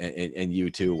 And you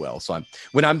too, Will. So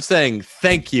when I'm saying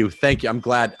thank you. I'm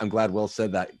glad Will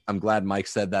said that. I'm glad Mike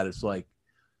said that. It's like,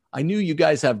 I knew you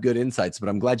guys have good insights, but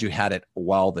I'm glad you had it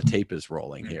while the tape is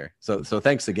rolling here. So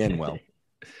thanks again, Will.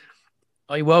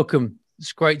 Oh, you're welcome.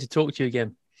 It's great to talk to you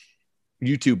again.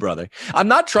 You too, brother. I'm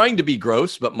not trying to be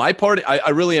gross, but my part,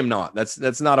 I really am not.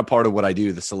 That's not a part of what I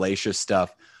do, the salacious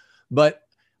stuff. But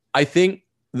I think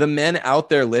the men out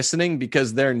there listening,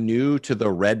 because they're new to the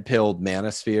red-pilled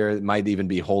manosphere, it might even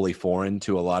be wholly foreign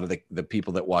to a lot of the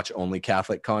people that watch only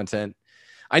Catholic content.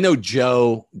 I know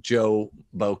Joe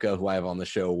Boca, who I have on the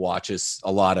show, watches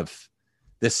a lot of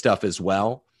this stuff as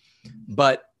well.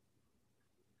 But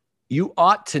you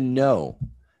ought to know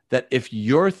that if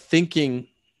you're thinking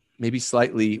maybe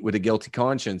slightly with a guilty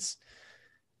conscience,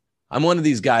 I'm one of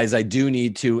these guys, I do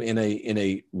need to, in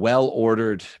a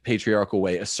well-ordered patriarchal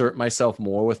way, assert myself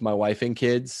more with my wife and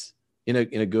kids in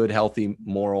a good, healthy,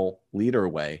 moral leader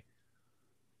way.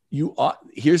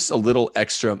 Here's a little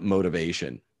extra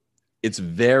motivation. it's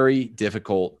very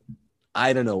difficult,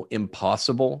 I don't know,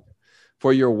 impossible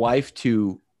for your wife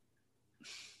to,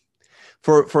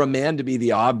 for a man to be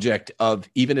the object of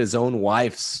even his own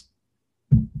wife's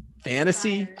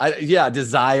fantasy.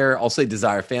 Desire. I'll say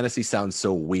desire. Fantasy sounds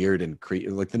so weird and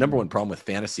like the number one problem with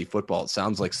fantasy football, it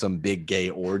sounds like some big gay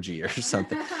orgy or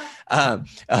something.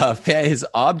 His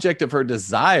object of her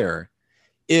desire,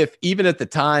 if even at the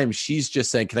time she's just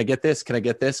saying, can I get this? Can I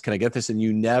get this? Can I get this? And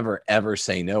you never, ever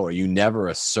say no, or you never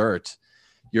assert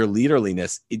your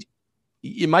leaderliness.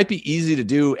 It might be easy to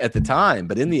do at the time,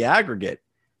 but in the aggregate,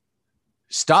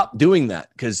 stop doing that,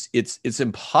 because it's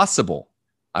impossible,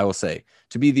 I will say,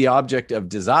 to be the object of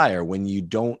desire when you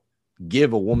don't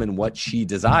give a woman what she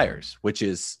desires, which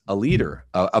is a leader,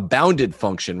 a bounded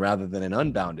function rather than an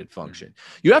unbounded function.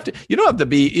 You don't have to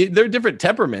be, there are different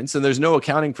temperaments and there's no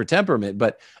accounting for temperament,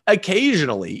 but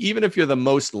occasionally, even if you're the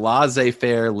most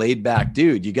laissez-faire, laid back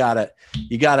dude, you gotta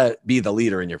be the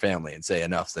leader in your family and say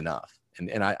enough's enough.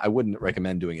 And I wouldn't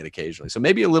recommend doing it occasionally. So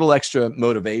maybe a little extra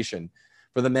motivation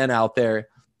for the men out there.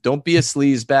 Don't be a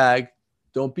sleaze bag.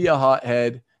 Don't be a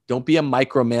hothead. Don't be a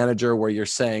micromanager where you're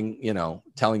saying,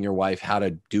 telling your wife how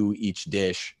to do each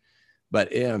dish.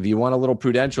 But if you want a little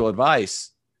prudential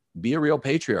advice, be a real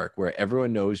patriarch where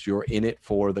everyone knows you're in it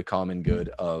for the common good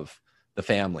of the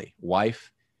family,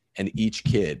 wife, and each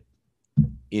kid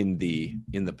in the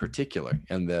particular,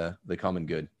 and the common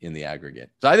good in the aggregate.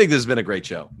 So I think this has been a great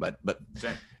show, but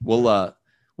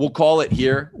we'll call it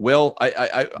here. Will,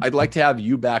 I'd like to have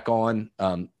you back on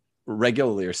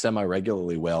regularly or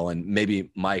semi-regularly, Will, and maybe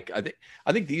Mike.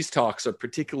 I think these talks are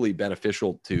particularly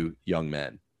beneficial to young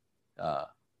men,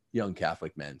 young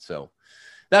Catholic men. So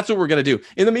that's what we're going to do.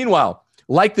 In the meanwhile,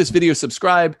 like this video,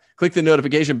 subscribe, click the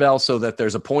notification bell so that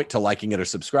there's a point to liking it or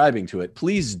subscribing to it.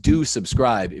 Please do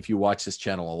subscribe if you watch this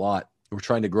channel a lot. We're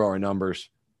trying to grow our numbers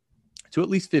to at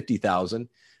least 50,000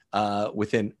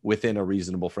 within a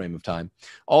reasonable frame of time.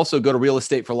 Also, go to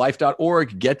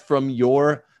realestateforlife.org. Get from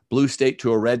your blue state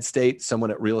to a red state.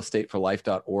 Someone at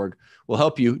realestateforlife.org will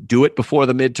help you. Do it before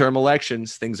the midterm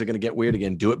elections. Things are going to get weird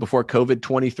again. Do it before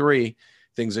COVID-23.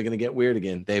 Things are going to get weird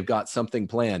again. They've got something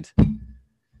planned.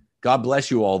 God bless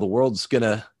you all. The world's going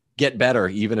to get better,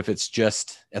 even if it's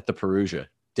just at the Perugia.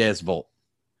 Des Volt.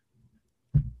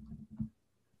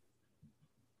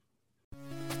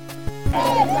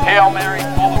 Hail Mary,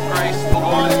 full of grace, the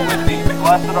Lord is with thee.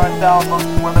 Blessed art thou amongst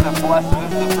women, and blessed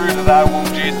is the fruit of thy womb,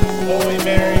 Jesus. Holy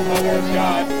Mary, Mother of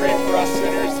God, pray for us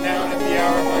sinners now and at the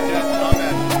hour of our death.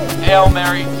 Amen. Hail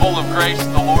Mary, full of grace,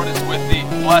 the Lord is with thee.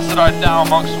 Blessed art thou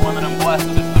amongst women, and blessed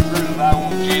is the fruit of thy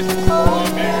womb, Jesus.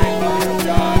 Holy Mary, Mother of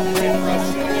God, pray for us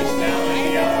sinners now and at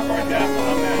the hour of our death.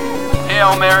 Amen.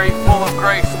 Hail Mary, full of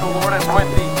grace, the Lord is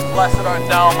with thee. Blessed art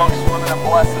thou amongst women, and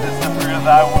blessed is the fruit of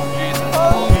thy womb, Jesus.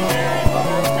 Holy Mary,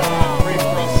 Mother of God, pray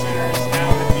for us sinners now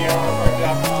and at the hour of our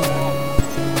death.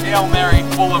 Amen. Hail Mary,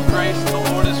 full of grace, the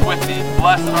Lord is with thee.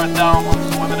 Blessed art thou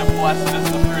amongst women, and blessed is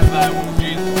the fruit of thy womb,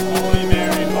 Jesus. Holy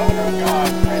Mary, Mother of God,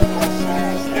 pray for us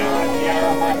sinners now and at the hour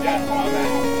of our death.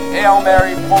 Amen. Hail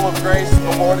Mary, full of grace,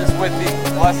 the Lord is with thee.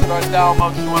 Blessed art thou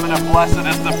amongst women, and blessed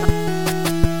is the fruit